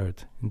to be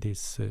heard in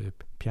this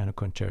piano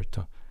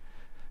concerto.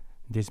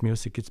 This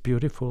music is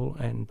beautiful,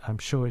 and I'm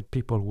sure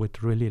people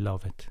would really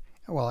love it.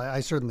 Well, I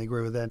certainly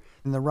agree with that.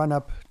 In the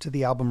run-up to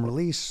the album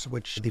release,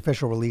 which the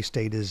official release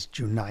date is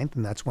June 9th,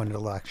 and that's when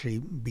it'll actually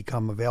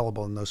become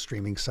available in those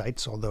streaming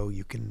sites, although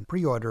you can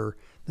pre-order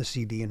the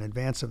CD in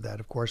advance of that,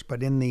 of course.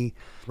 But in the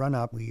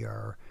run-up, we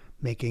are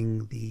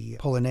making the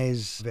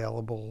Polonaise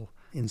available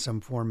in some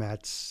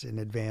formats in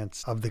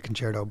advance of the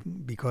concerto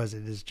because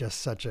it is just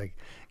such a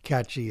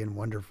catchy and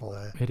wonderful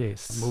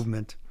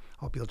movement.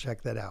 Hope you'll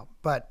check that out.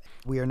 But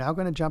we are now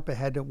going to jump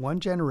ahead to one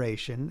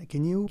generation.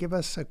 Can you give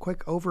us a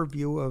quick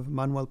overview of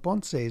Manuel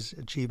Ponce's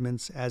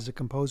achievements as a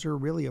composer,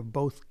 really of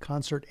both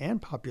concert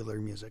and popular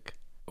music?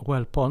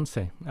 Well,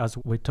 Ponce, as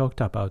we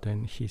talked about,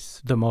 and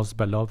he's the most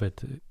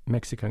beloved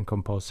Mexican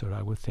composer,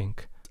 I would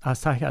think.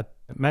 As I had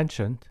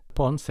mentioned,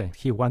 Ponce,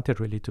 he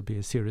wanted really to be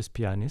a serious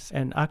pianist,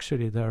 and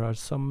actually there are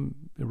some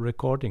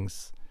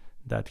recordings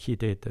that he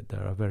did that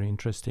are very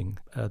interesting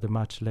at a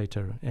much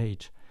later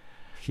age.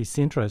 His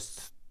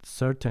interests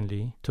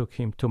certainly took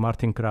him to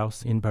Martin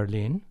Krauss in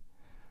Berlin.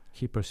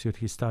 He pursued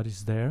his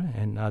studies there,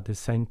 and at the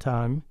same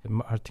time,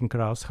 Martin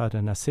Krauss had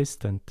an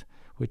assistant,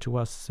 which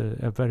was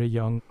a very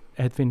young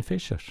Edwin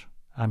Fischer.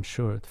 I'm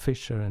sure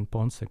Fischer and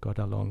Ponce got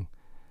along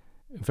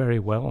very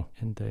well,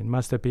 and it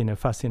must have been a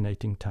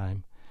fascinating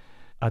time.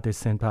 At the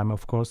same time,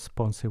 of course,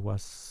 Ponce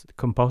was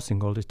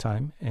composing all the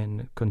time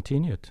and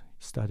continued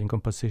studying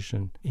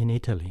composition in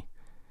Italy.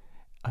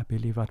 I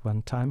believe at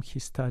one time he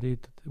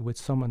studied with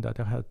someone that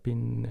had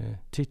been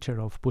a teacher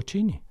of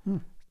Puccini.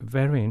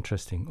 Very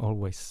interesting,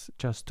 always,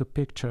 just to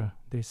picture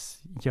this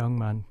young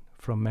man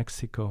from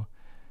Mexico.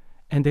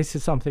 And this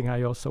is something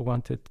I also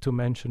wanted to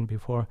mention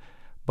before.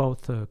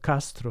 Both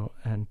Castro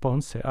and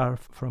Ponce are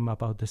from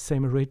about the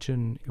same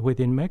region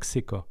within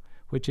Mexico,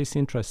 which is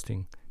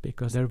interesting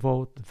because they're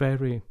both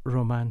very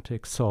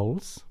romantic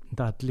souls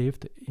that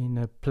lived in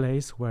a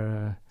place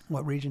where...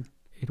 What region?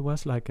 It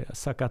was like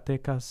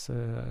Zacatecas,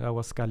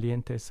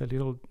 Aguascalientes, a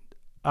little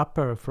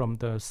upper from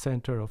the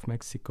center of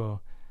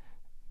Mexico.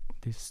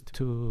 These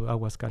two,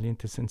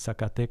 Aguascalientes and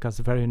Zacatecas,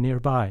 very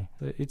nearby.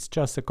 It's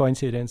just a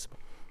coincidence.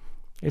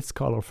 It's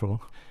colorful.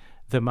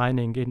 The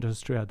mining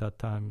industry at that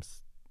time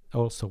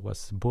also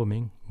was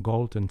booming,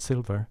 gold and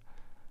silver.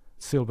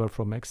 Silver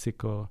from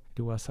Mexico,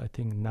 it was, I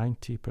think,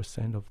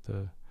 90% of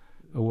the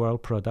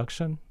world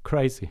production.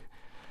 Crazy.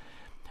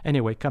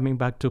 Anyway, coming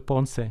back to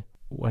Ponce,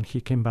 when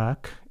he came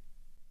back,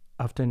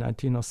 after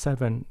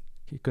 1907,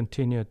 he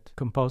continued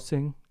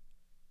composing,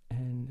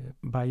 and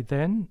by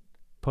then,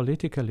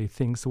 politically,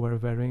 things were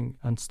very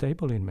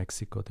unstable in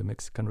Mexico. The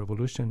Mexican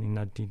Revolution in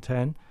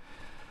 1910,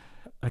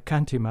 I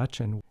can't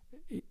imagine.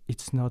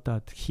 It's not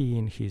that he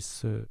in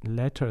his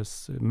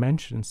letters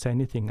mentions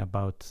anything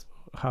about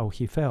how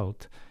he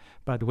felt,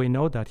 but we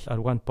know that at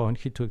one point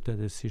he took the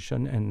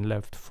decision and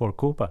left for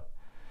Cuba.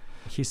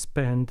 He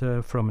spent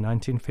from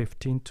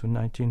 1915 to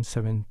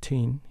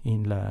 1917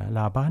 in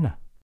La Habana.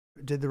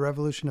 Did the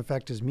revolution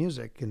affect his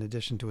music in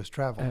addition to his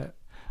travel?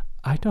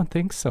 I don't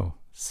think so.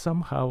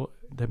 Somehow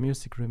the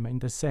music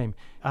remained the same.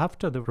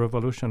 After the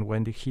revolution,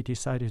 when he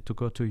decided to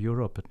go to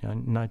Europe in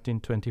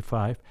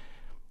 1925,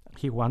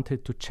 he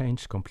wanted to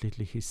change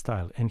completely his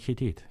style, and he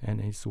did.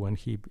 And it's when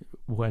he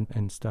went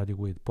and studied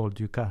with Paul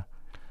Dukas.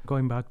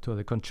 Going back to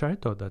the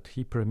concerto that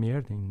he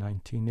premiered in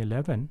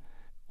 1911,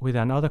 with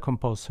another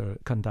composer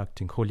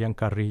conducting, Julián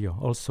Carrillo,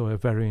 also a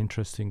very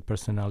interesting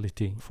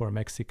personality for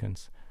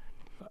Mexicans.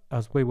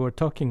 As we were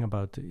talking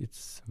about,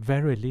 it's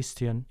very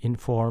Lisztian in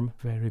form,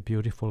 very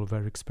beautiful,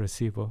 very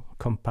expressivo,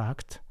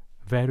 compact,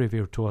 very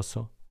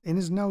virtuoso. In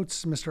his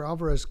notes, Mr.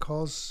 Alvarez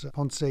calls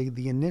Ponce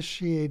the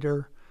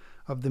initiator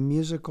of the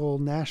musical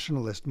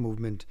nationalist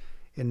movement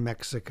in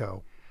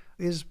Mexico.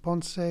 Is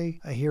Ponce a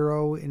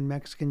hero in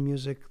Mexican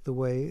music the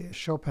way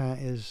Chopin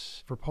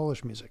is for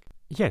Polish music?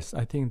 Yes,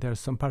 I think there are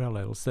some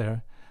parallels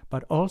there.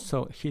 But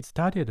also, he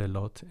studied a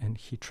lot and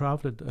he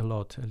traveled a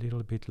lot, a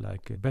little bit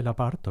like Bela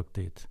Bartok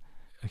did.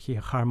 He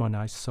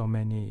harmonized so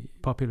many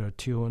popular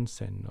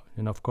tunes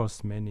and of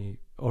course many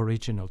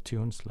original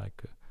tunes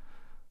like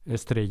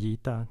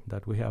Estrellita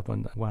that we have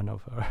on one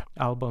of our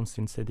albums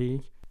in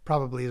Cedille.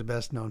 Probably his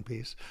best known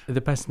piece.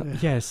 The best,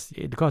 yes,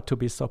 it got to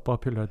be so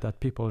popular that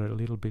people a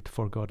little bit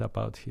forgot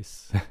about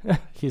his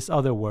his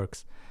other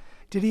works.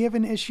 Did he have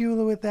an issue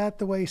with that,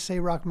 the way, say,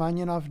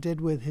 Rachmaninoff did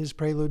with his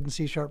Prelude in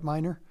C-sharp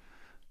minor?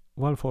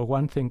 Well, for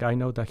one thing, I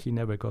know that he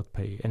never got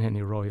paid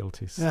any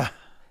royalties. Yeah.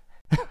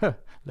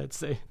 Let's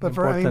say. But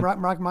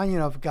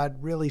Rachmaninoff got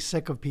really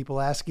sick of people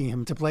asking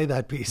him to play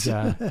that piece.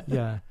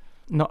 Yeah.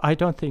 No, I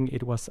don't think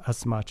it was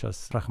as much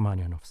as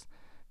Rachmaninoff's.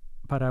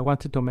 But I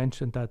wanted to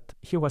mention that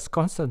he was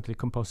constantly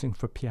composing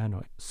for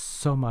piano.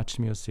 So much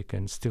music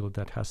and still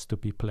that has to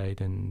be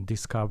played and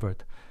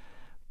discovered.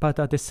 But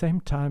at the same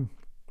time,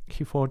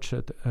 he forged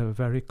a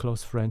very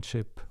close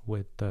friendship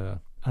with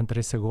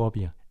André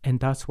Segovia. And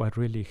that's what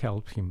really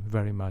helped him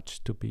very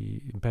much to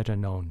be better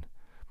known.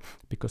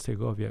 Because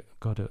Segovia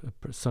got a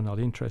personal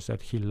interest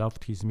that he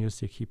loved his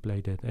music. He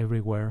played it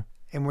everywhere.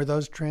 And were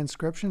those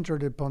transcriptions, or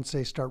did Ponce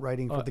start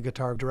writing for the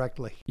guitar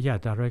directly? Yeah,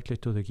 directly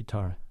to the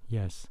guitar,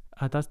 yes.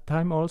 At that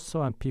time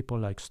also, people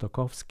like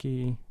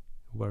Stokowski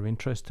were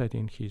interested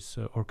in his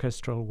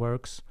orchestral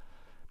works.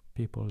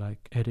 People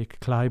like Eric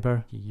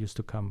Kleiber, he used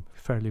to come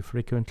fairly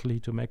frequently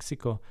to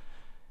Mexico.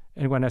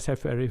 And when I say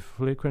very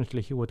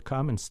frequently, he would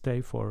come and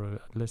stay for,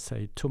 let's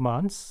say, 2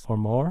 months or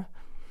more.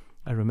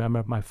 I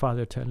remember my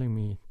father telling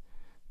me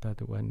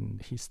that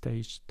when he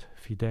staged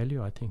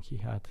Fidelio, I think he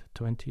had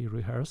 20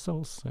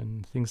 rehearsals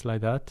and things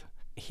like that.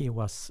 He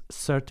was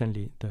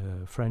certainly,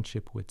 the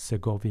friendship with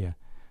Segovia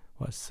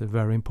was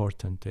very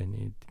important, and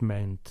it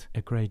meant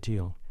a great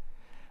deal.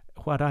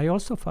 What I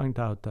also found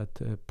out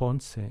that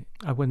Ponce,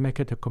 I would make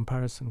it a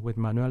comparison with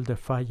Manuel de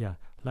Falla,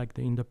 like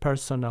in the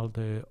personal,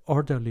 the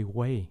orderly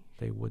way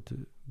they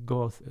would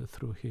go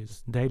through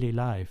his daily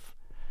life.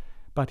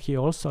 But he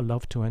also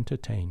loved to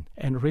entertain.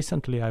 And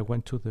recently I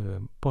went to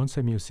the Ponce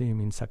Museum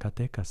in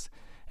Zacatecas,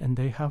 and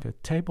they have a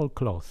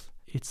tablecloth.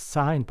 It's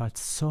signed by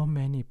so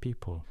many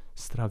people.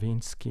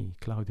 Stravinsky,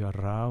 Claudio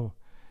Arrau,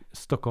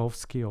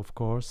 Stokowski, of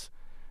course,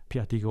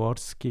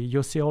 Piatigorsky.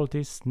 You see all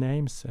these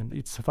names, and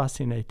it's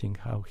fascinating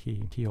how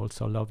he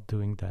also loved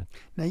doing that.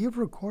 Now, you've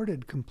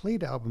recorded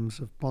complete albums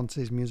of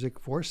Ponce's music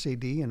for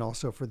CD and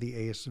also for the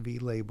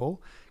ASV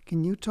label.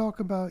 Can you talk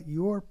about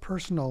your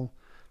personal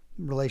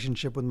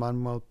relationship with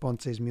Manuel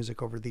Ponce's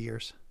music over the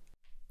years?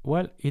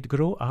 Well, it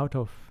grew out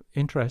of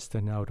interest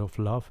and out of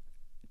love.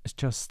 It's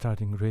just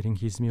starting reading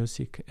his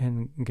music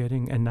and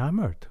getting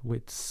enamored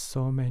with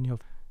so many of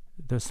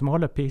the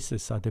smaller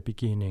pieces at the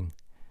beginning.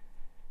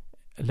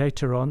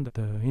 Later on,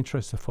 the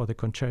interest for the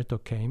concerto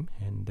came,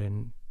 and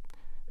then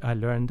I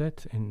learned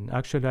it. And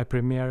actually, I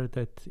premiered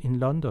it in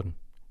London,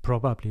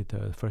 probably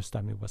the first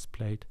time it was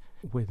played,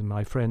 with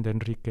my friend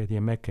Enrique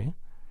Diemeke.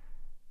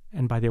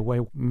 And by the way,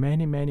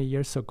 many, many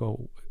years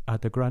ago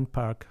at the Grand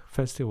Park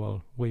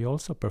Festival, we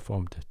also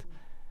performed it.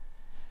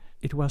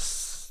 It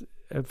was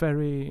a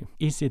very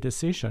easy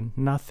decision,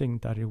 nothing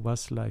that it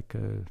was like,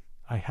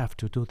 I have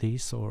to do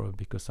this, or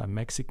because I'm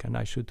Mexican,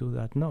 I should do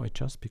that. No, it's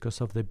just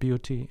because of the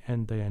beauty,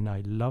 and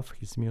I love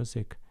his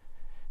music,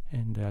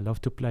 and I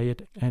love to play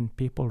it, and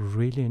people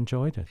really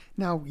enjoyed it.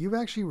 Now, you've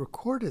actually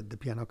recorded the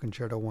piano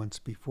concerto once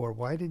before.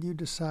 Why did you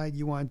decide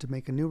you wanted to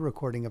make a new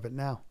recording of it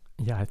now?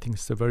 Yeah, I think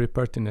it's a very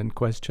pertinent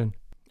question.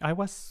 I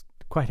was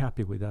quite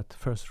happy with that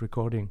first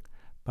recording,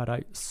 but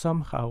I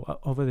somehow,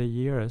 over the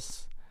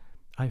years,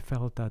 I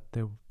felt that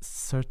there were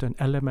certain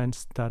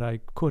elements that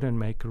I couldn't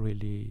make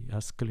really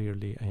as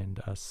clearly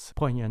and as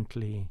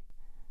poignantly.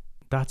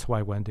 That's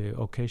why when the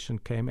occasion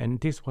came,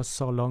 and this was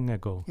so long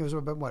ago. It was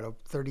about,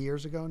 30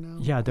 years ago now?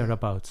 Yeah,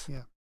 thereabouts.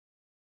 Yeah.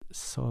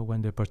 So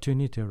when the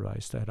opportunity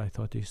arose, I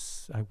thought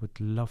I would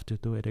love to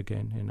do it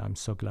again, and I'm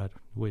so glad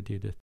we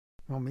did it.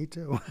 Well, me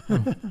too.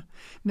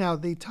 Now,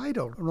 the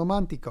title,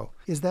 Romantico,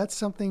 is that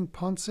something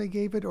Ponce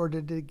gave it, or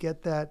did it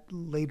get that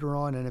later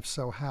on, and if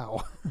so,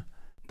 how?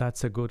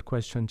 That's a good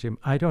question, Jim.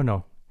 I don't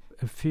know.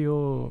 A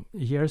few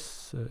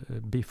years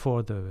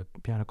before the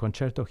piano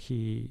concerto,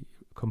 he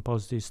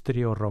composed this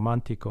Trio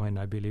Romántico, and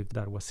I believe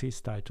that was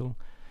his title.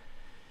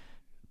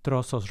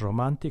 Trozos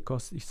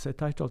Románticos is a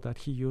title that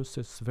he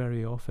uses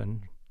very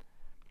often.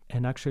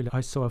 And actually,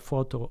 I saw a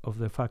photo of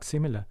the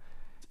facsimile,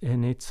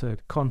 and it's a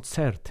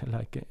concert,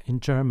 like in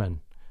German.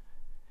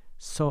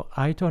 So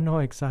I don't know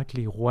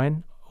exactly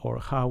when or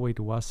how it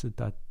was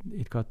that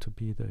it got to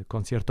be the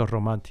Conciertos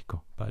Románticos,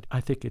 but I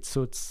think it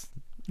suits.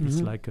 Mm-hmm. It's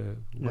like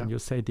when you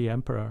say the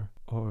emperor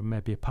or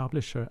maybe a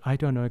publisher, I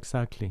don't know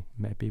exactly.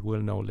 Maybe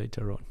we'll know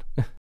later on.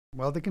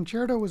 Well, the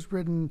concerto was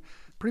written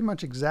pretty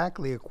much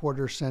exactly a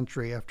quarter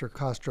century after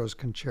Castro's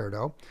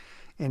concerto.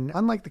 And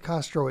unlike the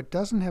Castro, it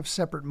doesn't have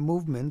separate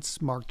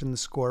movements marked in the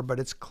score, but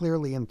it's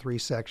clearly in 3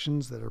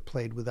 sections that are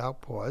played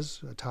without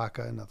pause, a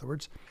tocca in other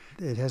words.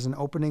 It has an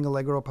opening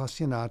allegro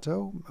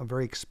appassionato, a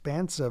very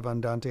expansive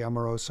andante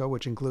amoroso,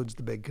 which includes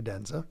the big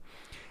cadenza,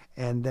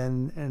 and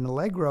then an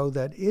allegro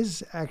that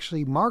is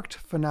actually marked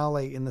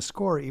finale in the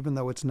score, even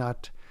though it's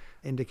not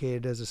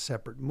indicated as a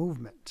separate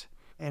movement.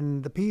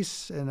 And the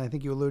piece, and I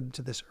think you alluded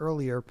to this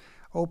earlier,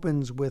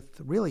 opens with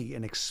really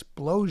an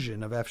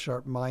explosion of F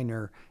sharp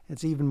minor.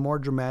 It's even more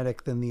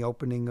dramatic than the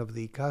opening of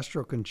the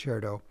Castro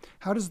Concerto.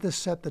 How does this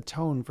set the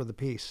tone for the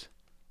piece?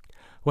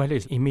 Well,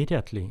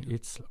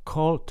 it's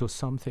called to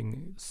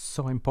something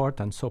so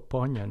important, so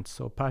poignant,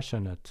 so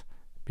passionate,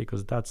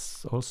 because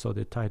that's also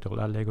the title,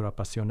 Allegro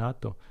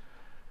Appassionato.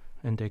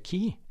 And the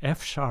key,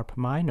 F sharp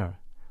minor,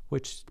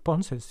 which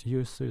Ponce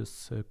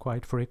uses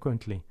quite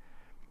frequently.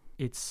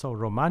 It's so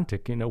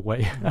romantic in a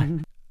way. Mm-hmm.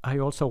 I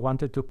also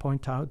wanted to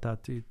point out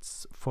that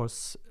it's for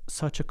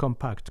such a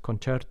compact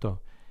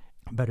concerto,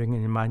 bearing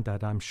in mind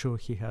that I'm sure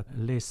he had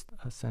Liszt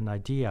as an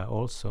idea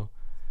also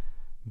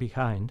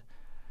behind.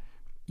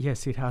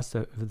 Yes, it has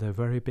the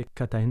very big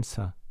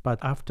cadenza, but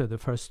after the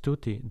first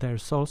tutti,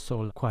 there's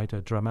also quite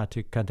a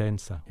dramatic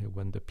cadenza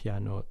when the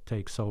piano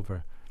takes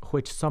over,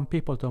 which some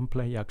people don't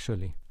play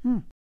actually.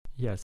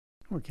 Yes.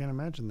 I can't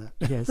imagine that.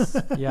 Yes,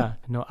 yeah.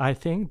 No, I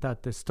think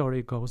that the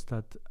story goes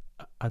that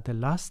at the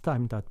last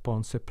time that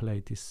Ponce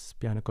played this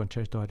piano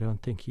concerto, I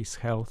don't think his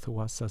health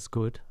was as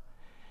good.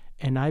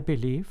 And I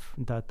believe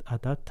that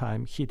at that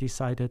time he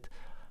decided,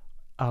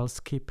 I'll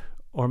skip,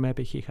 or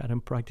maybe he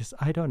hadn't practiced.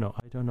 I don't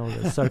know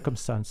the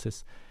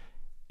circumstances.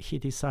 He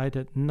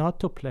decided not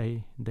to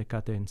play the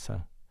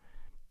cadenza.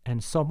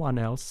 And someone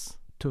else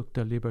took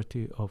the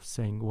liberty of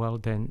saying, well,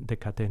 then the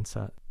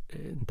cadenza,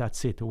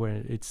 that's it,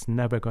 where it's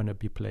never going to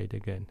be played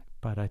again.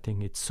 But I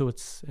think it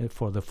suits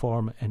for the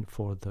form and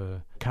for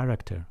the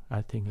character.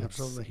 I think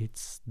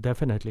it's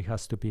definitely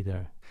has to be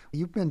there.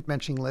 You've been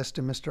mentioning Liszt,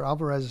 and Mr.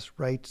 Alvarez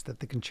writes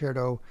that the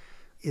concerto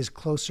is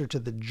closer to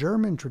the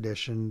German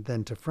tradition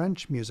than to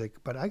French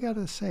music. But I got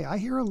to say, I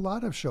hear a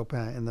lot of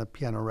Chopin in the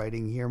piano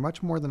writing here,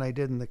 much more than I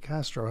did in the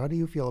Castro. How do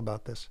you feel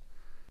about this?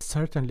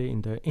 Certainly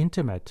in the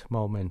intimate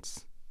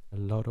moments, a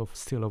lot of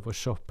still of a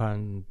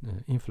Chopin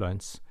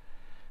influence.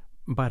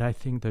 But I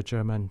think the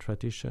German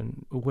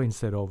tradition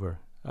wins it over.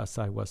 As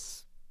I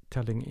was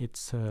telling,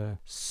 it's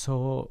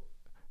so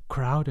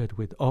crowded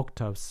with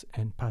octaves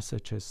and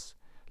passages,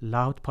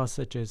 loud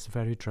passages,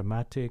 very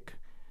dramatic,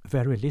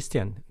 very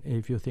Lisztian.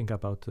 If you think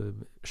about the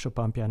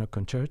Chopin piano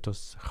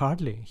concertos,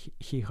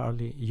 he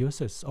hardly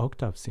uses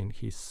octaves in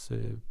his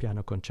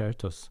piano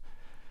concertos.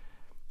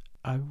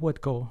 I would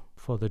go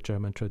for the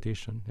German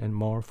tradition and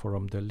more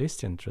from the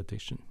Lisztian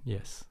tradition,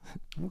 yes.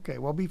 Okay,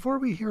 well, before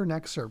we hear an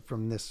excerpt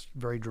from this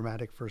very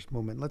dramatic first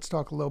movement, let's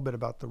talk a little bit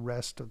about the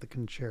rest of the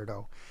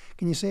concerto.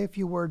 Can you say a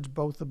few words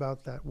both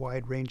about that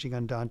wide-ranging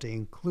andante,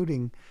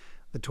 including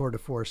the tour de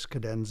force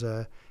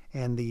cadenza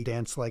and the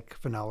dance-like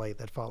finale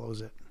that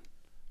follows it?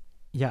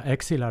 Yeah,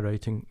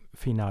 exhilarating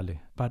finale,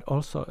 but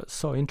also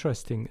so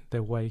interesting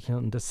the way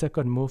in the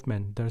second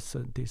movement there's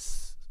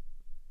this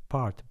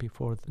part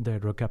before the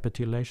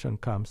recapitulation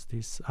comes,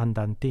 this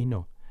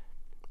andantino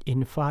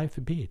in 5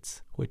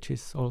 beats, which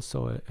is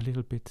also a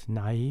little bit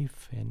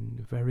naive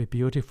and very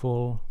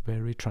beautiful,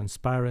 very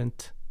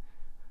transparent,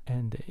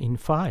 and in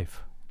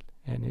 5.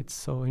 And it's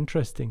so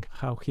interesting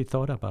how he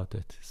thought about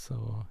it.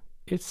 So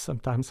it's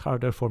sometimes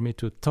harder for me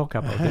to talk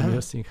about the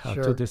music, how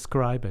to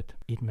describe it.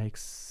 It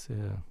makes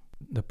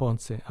the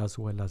Ponce as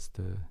well as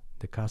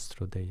the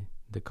Castro,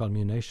 the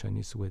culmination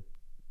is with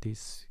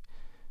this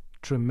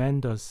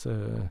tremendous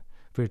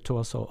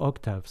virtuoso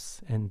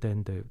octaves and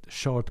then the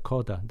short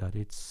coda that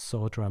it's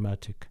so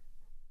dramatic.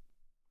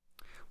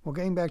 Well,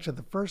 getting back to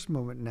the first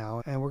movement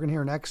now, and we're going to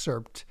hear an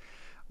excerpt,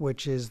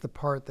 which is the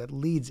part that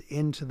leads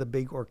into the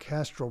big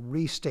orchestral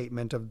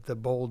restatement of the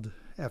bold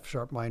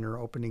F-sharp minor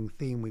opening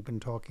theme we've been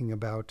talking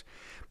about.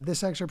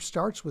 This excerpt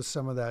starts with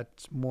some of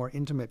that more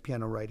intimate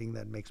piano writing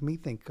that makes me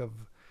think of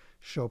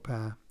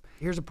Chopin.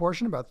 Here's a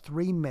portion, about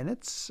 3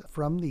 minutes,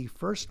 from the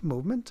first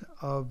movement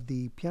of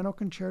the Piano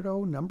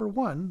Concerto No.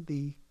 1,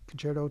 the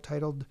concerto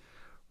titled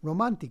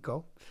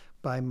Romantico,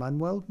 by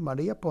Manuel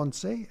Maria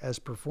Ponce, as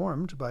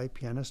performed by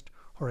pianist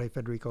Jorge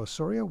Federico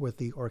Osorio with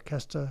the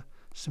Orquesta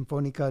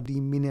Sinfónica de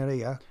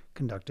Minería,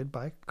 conducted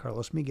by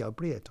Carlos Miguel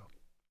Prieto.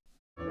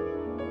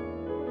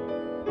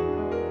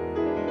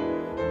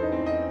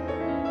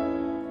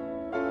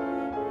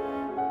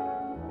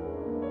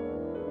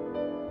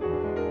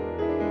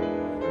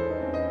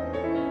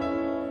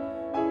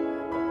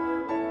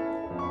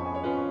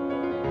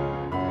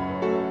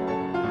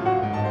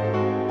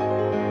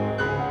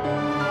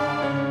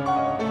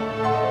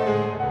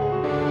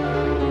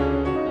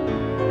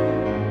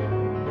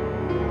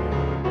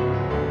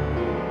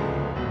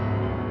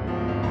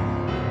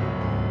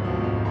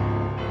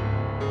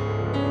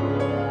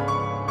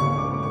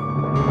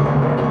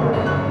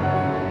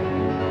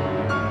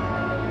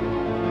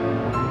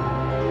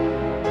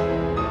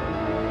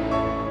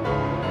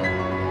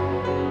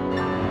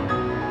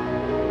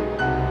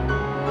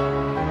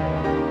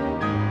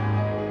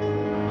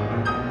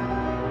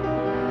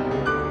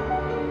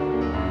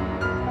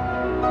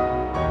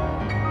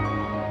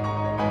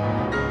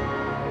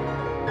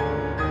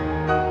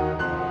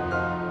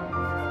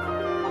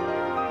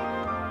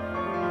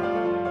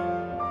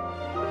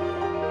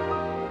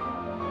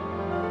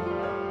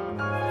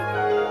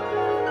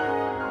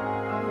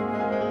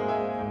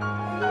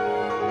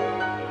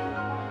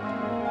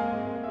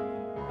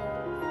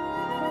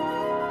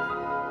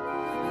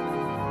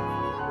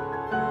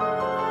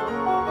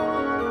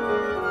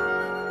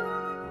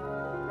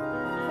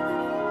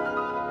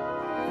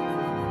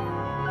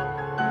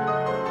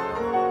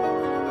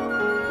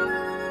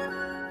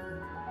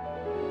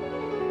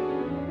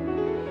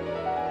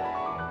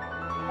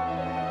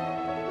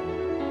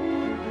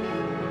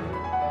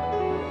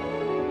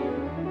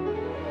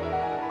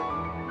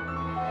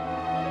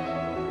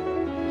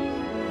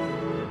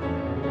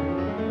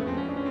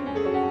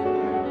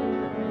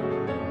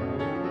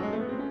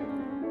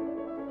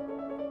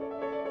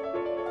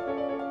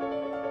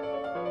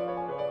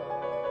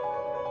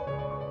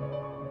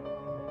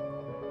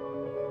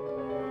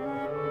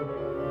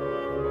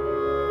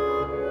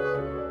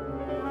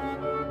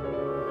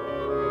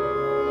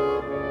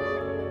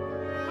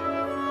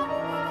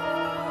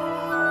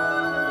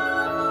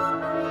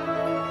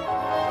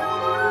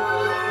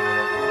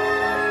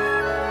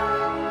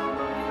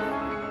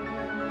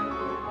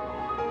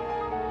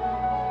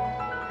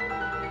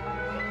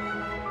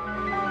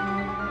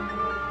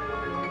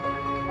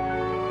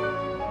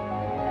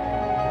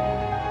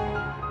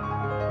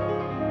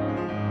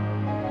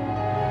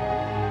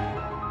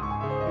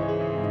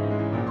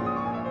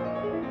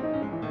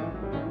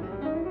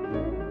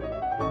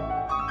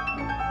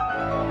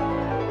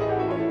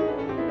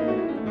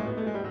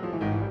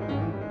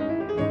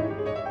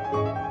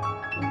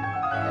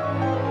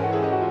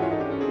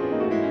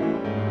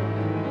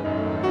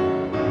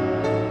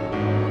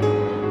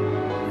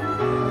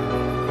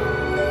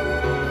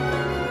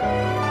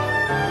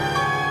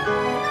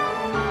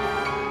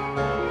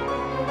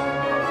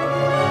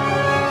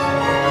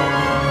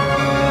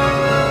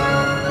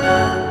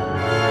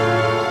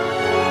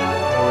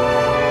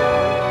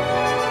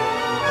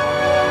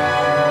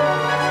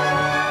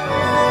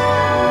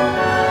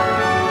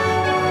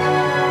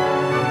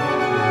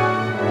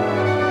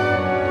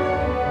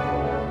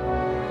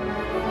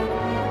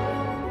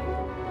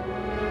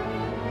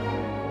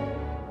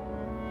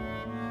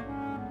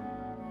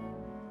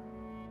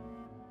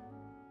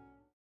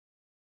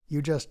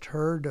 You just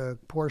heard a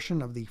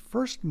portion of the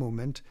first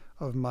movement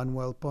of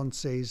Manuel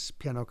Ponce's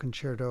Piano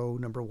Concerto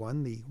No.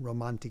 1, the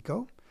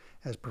Romantico,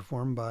 as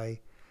performed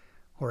by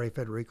Jorge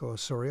Federico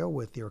Osorio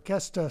with the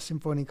Orquesta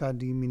Sinfónica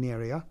de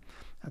Mineria,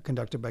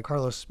 conducted by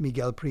Carlos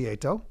Miguel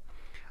Prieto.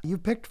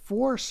 You've picked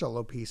 4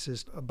 solo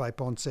pieces by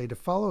Ponce to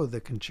follow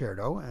the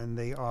concerto, and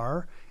they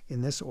are,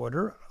 in this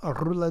order,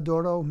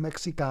 Arrulladora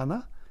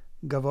Mexicana,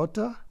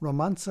 Gavota,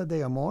 Romanza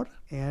de Amor,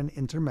 and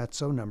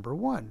Intermezzo No.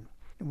 1.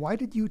 Why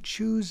did you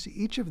choose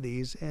each of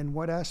these, and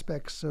what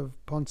aspects of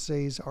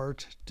Ponce's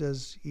art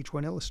does each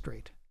one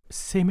illustrate?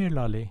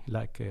 Similarly,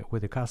 like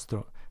with the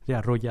Castro, the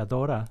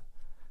Arrulladora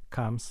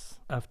comes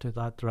after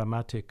that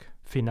dramatic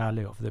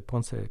finale of the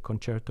Ponce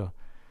concerto.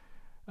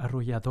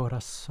 Arrulladora,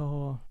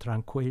 so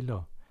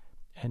tranquilo,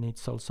 and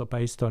it's also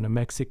based on a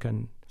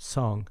Mexican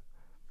song,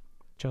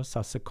 just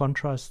as a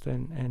contrast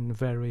and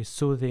very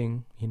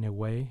soothing in a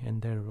way,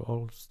 and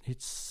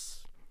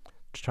it's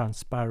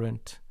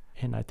transparent,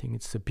 and I think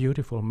it's a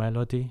beautiful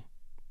melody.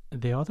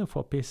 The other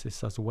 4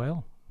 pieces as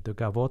well, the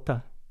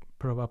Gavota,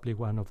 probably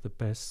one of the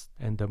best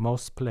and the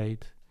most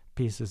played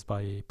pieces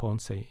by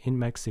Ponce in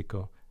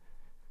Mexico.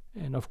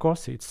 And of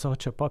course, it's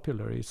such a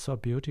popular, it's so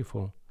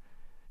beautiful.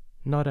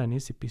 Not an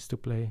easy piece to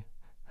play.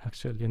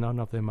 Actually, none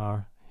of them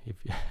are.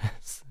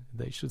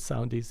 They should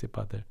sound easy,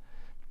 but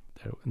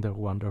they're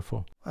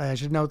wonderful. I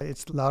should note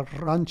it's La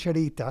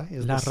Rancherita.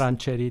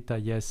 Rancherita,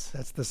 yes.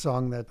 That's the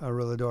song that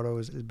Arrulladora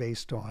is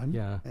based on.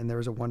 Yeah. And there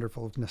is a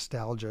wonderful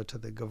nostalgia to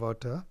the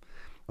Gavota.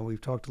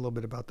 We've talked a little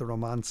bit about the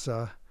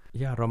Romanza.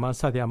 Yeah,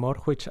 Romanza de Amor,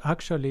 which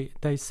actually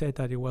they said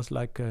that it was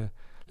like a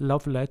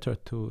love letter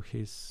to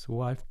his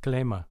wife,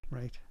 Clema.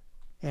 Right.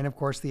 And of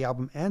course, the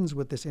album ends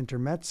with this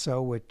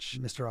intermezzo, which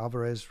Mr.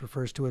 Alvarez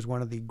refers to as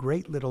one of the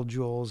great little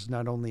jewels,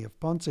 not only of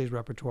Ponce's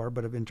repertoire,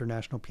 but of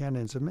international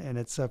pianism. And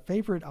it's a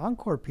favorite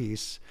encore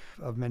piece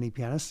of many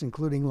pianists,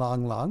 including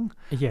Lang Lang.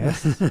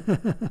 Yes,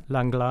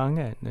 Lang Lang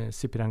and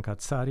Cyprian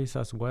Katsaris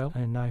as well.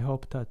 And I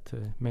hope that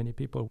many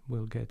people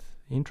will get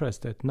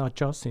interested, not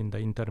just in the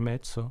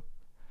intermezzo.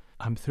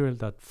 I'm thrilled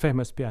that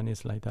famous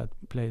pianists like that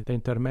play the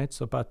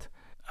intermezzo, but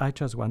I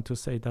just want to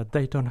say that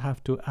they don't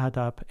have to add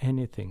up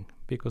anything,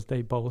 because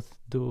they both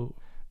do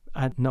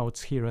add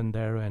notes here and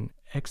there and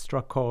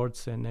extra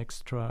chords and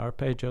extra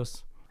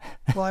arpeggios.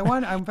 Well, I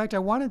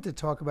wanted to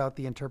talk about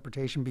the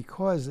interpretation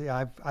because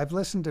I've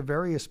listened to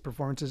various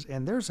performances,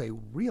 and there's a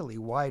really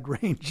wide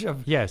range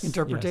of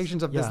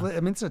interpretations of this. I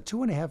mean, it's a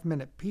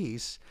 2.5-minute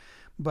piece,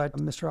 but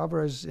Mr.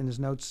 Alvarez in his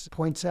notes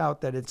points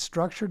out that it's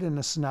structured in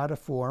a sonata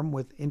form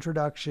with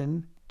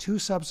introduction, 2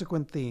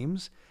 subsequent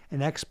themes,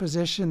 an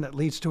exposition that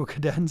leads to a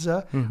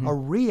cadenza, a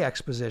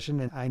re-exposition,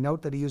 and I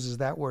note that he uses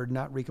that word,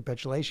 not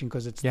recapitulation,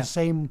 because it's the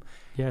same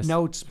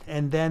notes,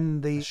 and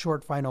then the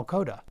short final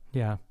coda.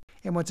 Yeah.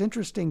 And what's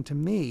interesting to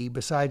me,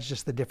 besides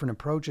just the different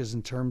approaches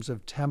in terms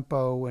of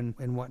tempo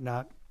and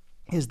whatnot,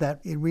 is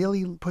that it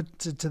really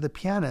puts it to the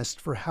pianist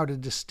for how to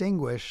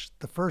distinguish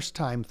the first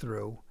time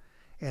through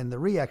and the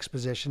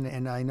re-exposition.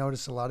 And I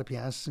notice a lot of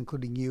pianists,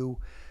 including you,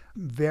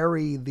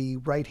 vary the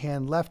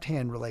right-hand,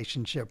 left-hand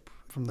relationship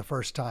from the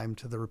first time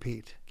to the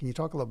repeat. Can you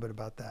talk a little bit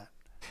about that?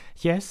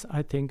 Yes,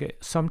 I think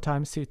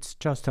sometimes it's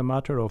just a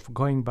matter of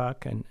going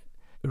back and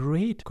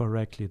read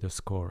correctly the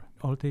score.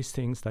 All these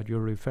things that you're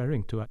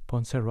referring to,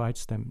 Ponce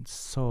writes them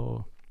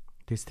so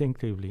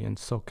distinctively and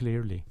so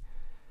clearly.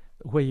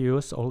 We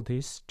use all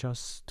this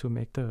just to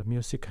make the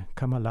music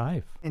come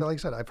alive. And like I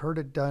said, I've heard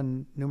it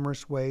done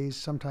numerous ways,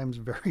 sometimes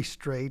very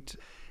straight,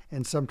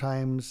 and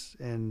sometimes,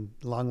 and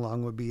Lang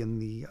Lang would be in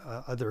the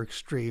other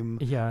extreme,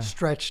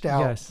 stretched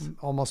out,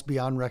 almost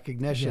beyond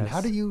recognition.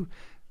 How do you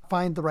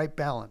find the right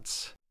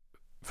balance?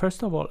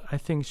 First of all, I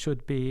think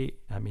should be,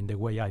 the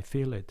way I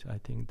feel it. I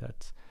think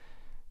that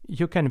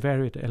you can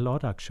vary it a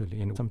lot, actually.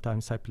 And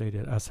sometimes I played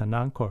it as an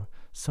encore.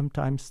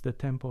 Sometimes the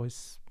tempo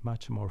is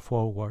much more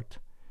forward,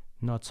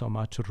 not so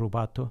much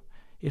rubato.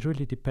 It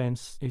really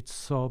depends. It's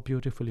so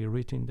beautifully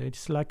written.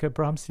 It's like a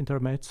Brahms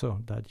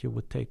intermezzo that you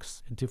would take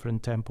a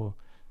different tempo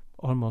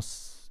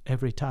almost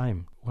every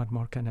time. What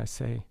more can I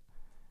say?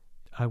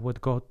 I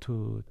would go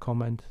to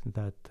comment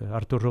that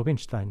Arthur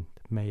Rubinstein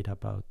made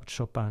about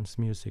Chopin's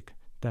music,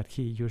 that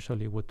he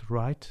usually would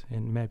write,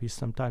 and maybe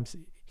sometimes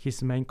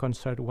his main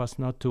concern was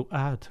not to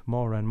add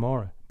more and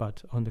more,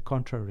 but on the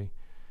contrary,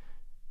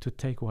 to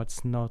take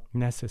what's not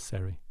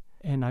necessary.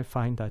 And I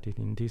find that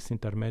in this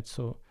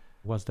intermezzo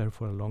was there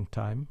for a long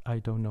time. I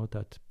don't know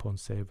that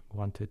Ponce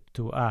wanted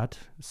to add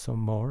some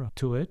more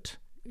to it.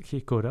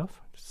 He could have,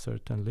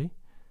 certainly.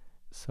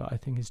 So I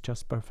think it's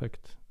just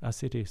perfect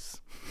as it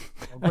is.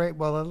 Great.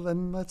 Well,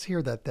 then let's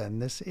hear that then.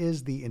 This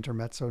is the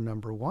Intermezzo No.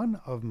 1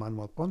 of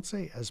Manuel Ponce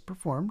as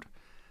performed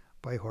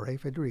by Jorge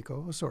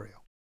Federico Osorio.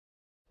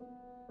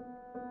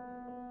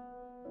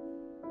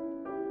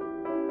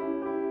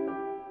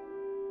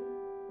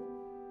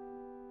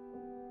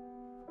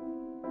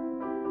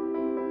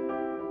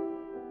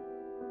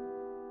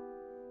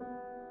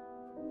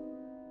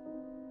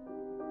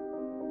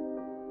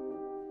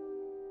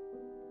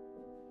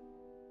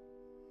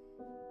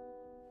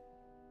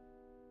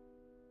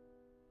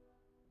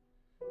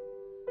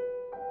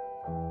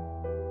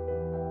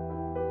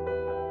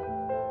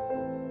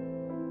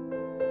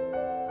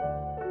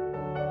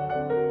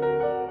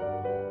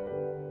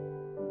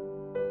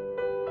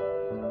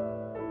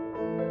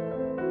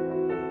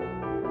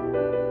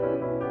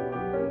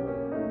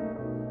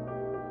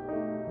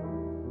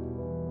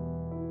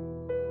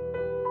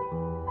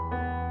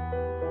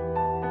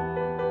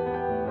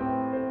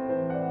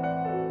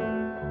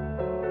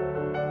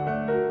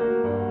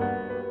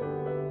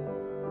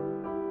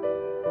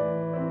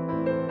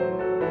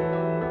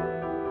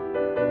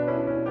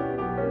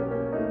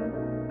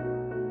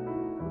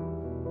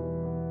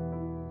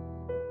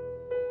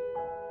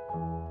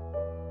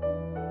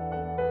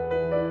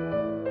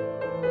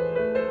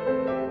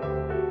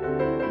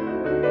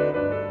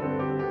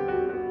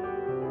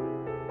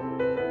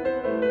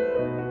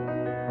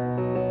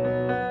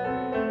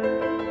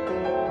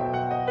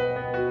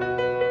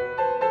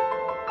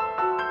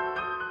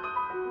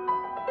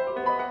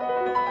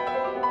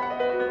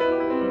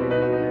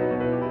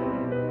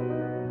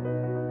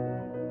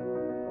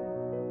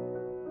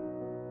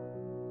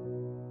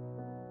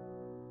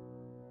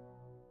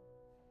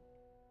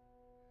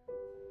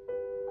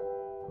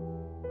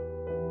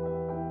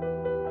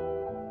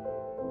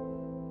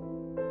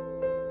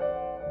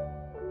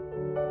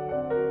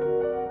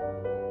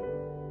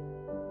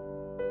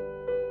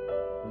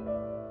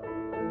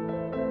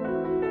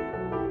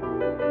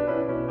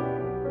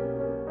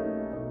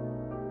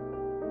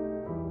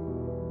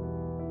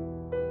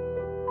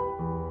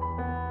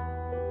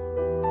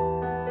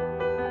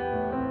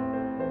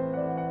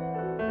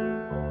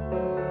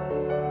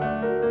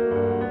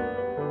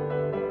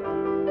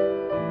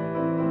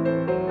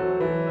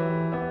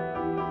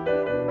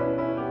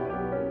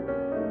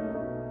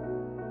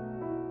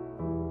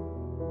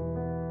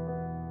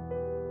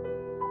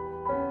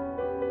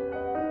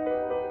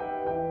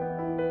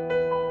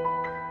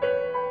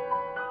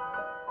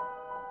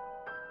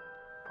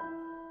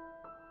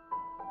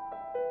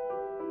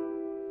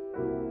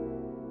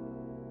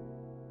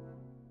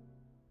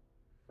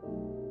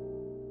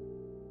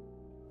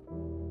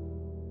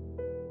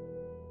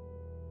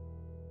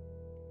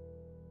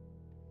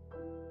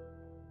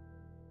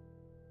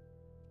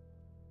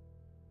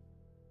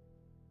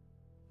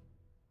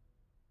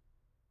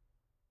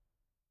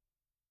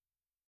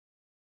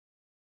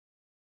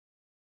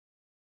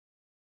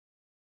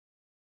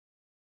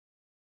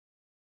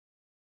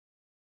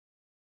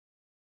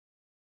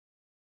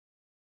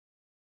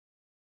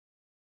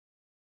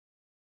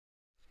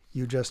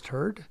 You just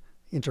heard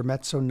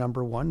Intermezzo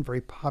Number 1,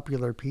 very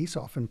popular piece,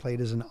 often played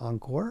as an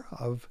encore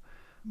of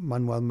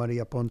Manuel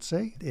Maria Ponce.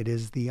 It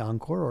is the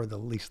encore, or at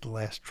least the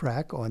last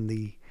track on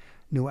the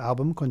new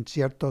album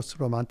Conciertos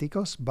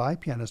Románticos by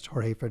pianist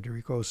Jorge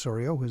Federico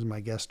Osorio, who's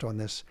my guest on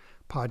this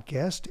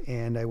podcast.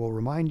 And I will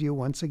remind you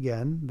once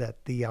again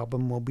that the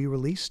album will be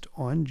released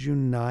on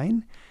June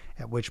 9,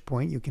 at which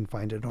point you can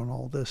find it on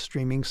all the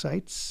streaming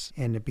sites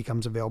and it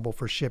becomes available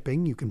for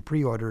shipping. You can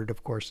pre-order it,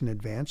 of course, in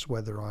advance,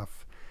 whether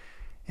off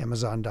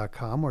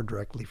Amazon.com or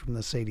directly from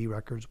the Cedille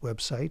Records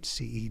website,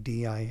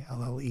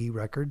 CEDILLE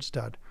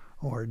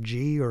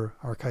records.org, or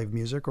Archive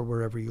Music, or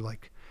wherever you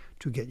like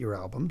to get your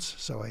albums.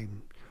 So I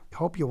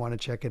hope you want to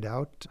check it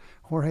out.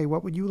 Jorge,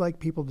 what would you like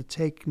people to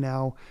take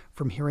now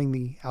from hearing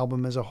the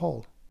album as a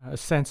whole? A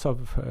sense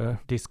of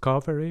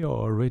discovery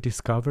or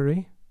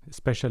rediscovery,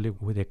 especially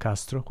with the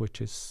Castro, which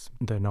is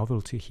the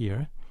novelty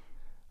here.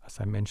 As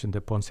I mentioned,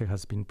 the Ponce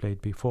has been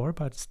played before,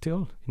 but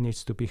still it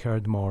needs to be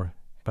heard more,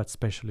 but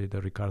especially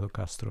the Ricardo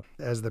Castro.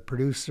 As the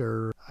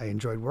producer, I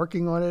enjoyed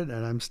working on it,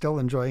 and I'm still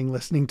enjoying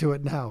listening to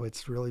it now.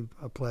 It's really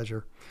a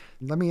pleasure.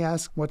 Let me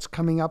ask what's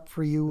coming up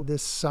for you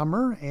this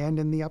summer and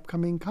in the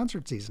upcoming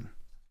concert season.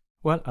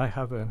 Well, I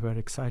have a very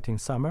exciting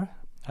summer.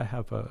 I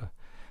have a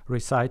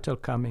recital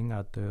coming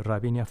at the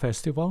Ravinia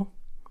Festival.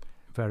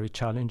 Very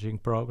challenging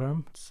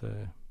program. It's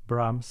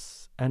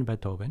Brahms and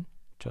Beethoven,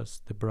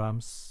 just the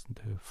Brahms,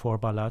 the 4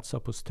 ballades,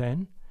 opus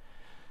 10.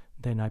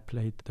 Then I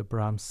played the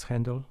Brahms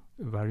Handel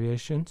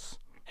variations,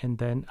 and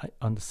then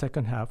on the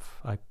second half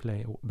I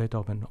play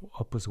Beethoven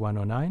opus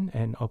 109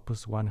 and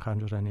opus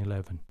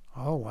 111.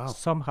 Oh, wow.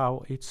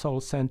 Somehow it's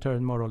all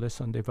centered more or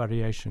less on the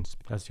variations.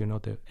 As you know,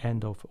 the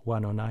end of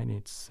 109,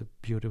 it's a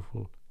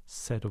beautiful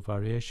set of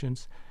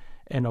variations,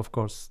 and of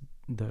course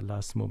the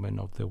last movement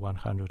of the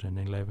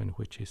 111,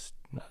 which is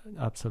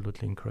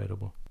absolutely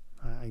incredible.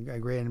 I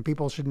agree. And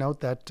people should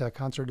note that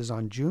concert is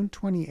on June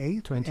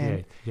 28th.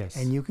 28th, yes.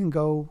 And you can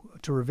go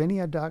to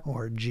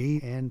ravinia.org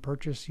and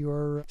purchase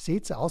your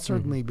seats. I'll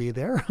certainly be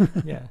there.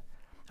 Yeah.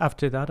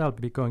 After that, I'll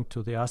be going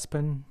to the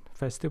Aspen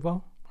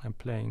Festival. I'm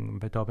playing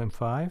Beethoven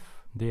 5,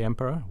 The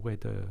Emperor,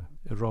 with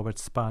Robert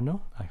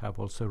Spano. I have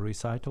also a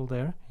recital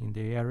there in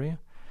the area.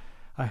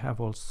 I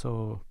have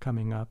also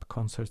coming up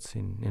concerts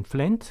in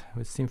Flint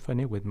with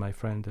symphony with my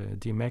friend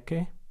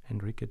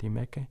Enrique Di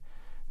Mecke.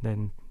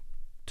 Then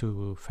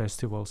 2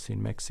 festivals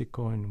in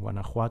Mexico, in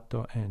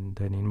Guanajuato, and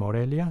then in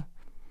Morelia.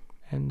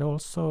 And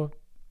also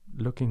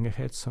looking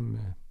ahead,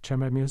 some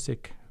chamber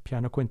music,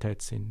 piano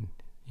quintets in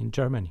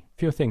Germany.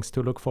 Few things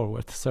to look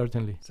forward,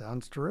 certainly.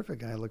 Sounds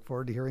terrific. I look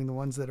forward to hearing the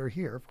ones that are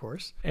here, of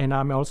course. And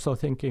I'm also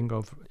thinking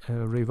of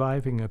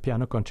reviving a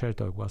piano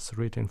concerto that was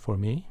written for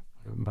me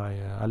by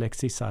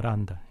Alexis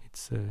Aranda.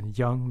 It's a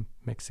young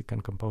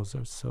Mexican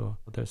composer, so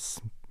there's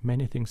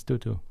many things to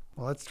do.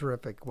 Well, that's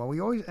terrific. Well,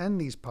 we always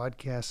end these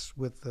podcasts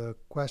with the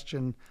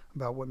question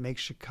about what makes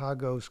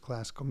Chicago's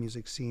classical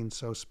music scene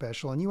so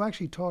special. And you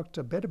actually talked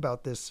a bit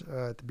about this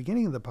at the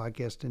beginning of the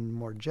podcast in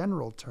more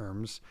general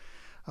terms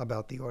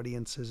about the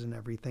audiences and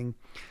everything.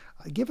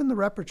 Given the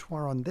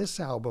repertoire on this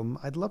album,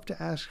 I'd love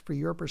to ask for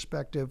your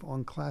perspective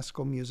on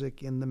classical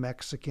music in the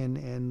Mexican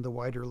and the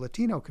wider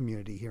Latino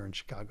community here in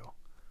Chicago.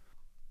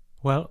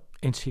 Well,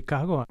 in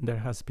Chicago, there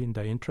has been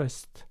the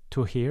interest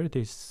to hear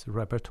this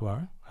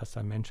repertoire. As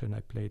I mentioned,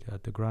 I played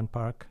at the Grand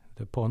Park,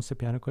 the Ponce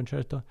Piano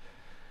Concerto.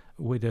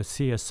 With the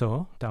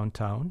CSO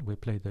downtown, we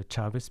played the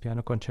Chavez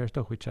Piano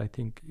Concerto, which I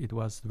think it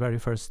was the very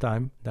first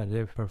time that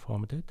they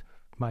performed it.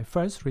 My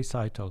first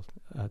recital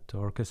at the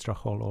Orchestra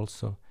Hall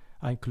also,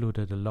 I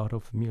included a lot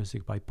of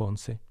music by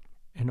Ponce.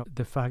 And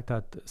the fact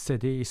that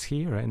Cedille is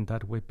here and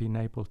that we've been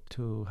able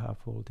to have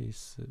all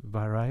this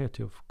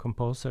variety of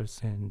composers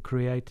and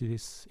create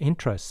this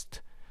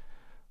interest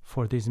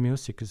for this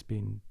music has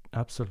been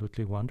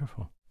absolutely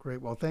wonderful.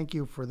 Great. Well, thank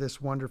you for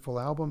this wonderful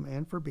album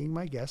and for being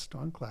my guest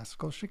on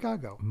Classical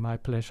Chicago. My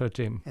pleasure,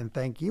 Jim. And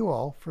thank you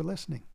all for listening.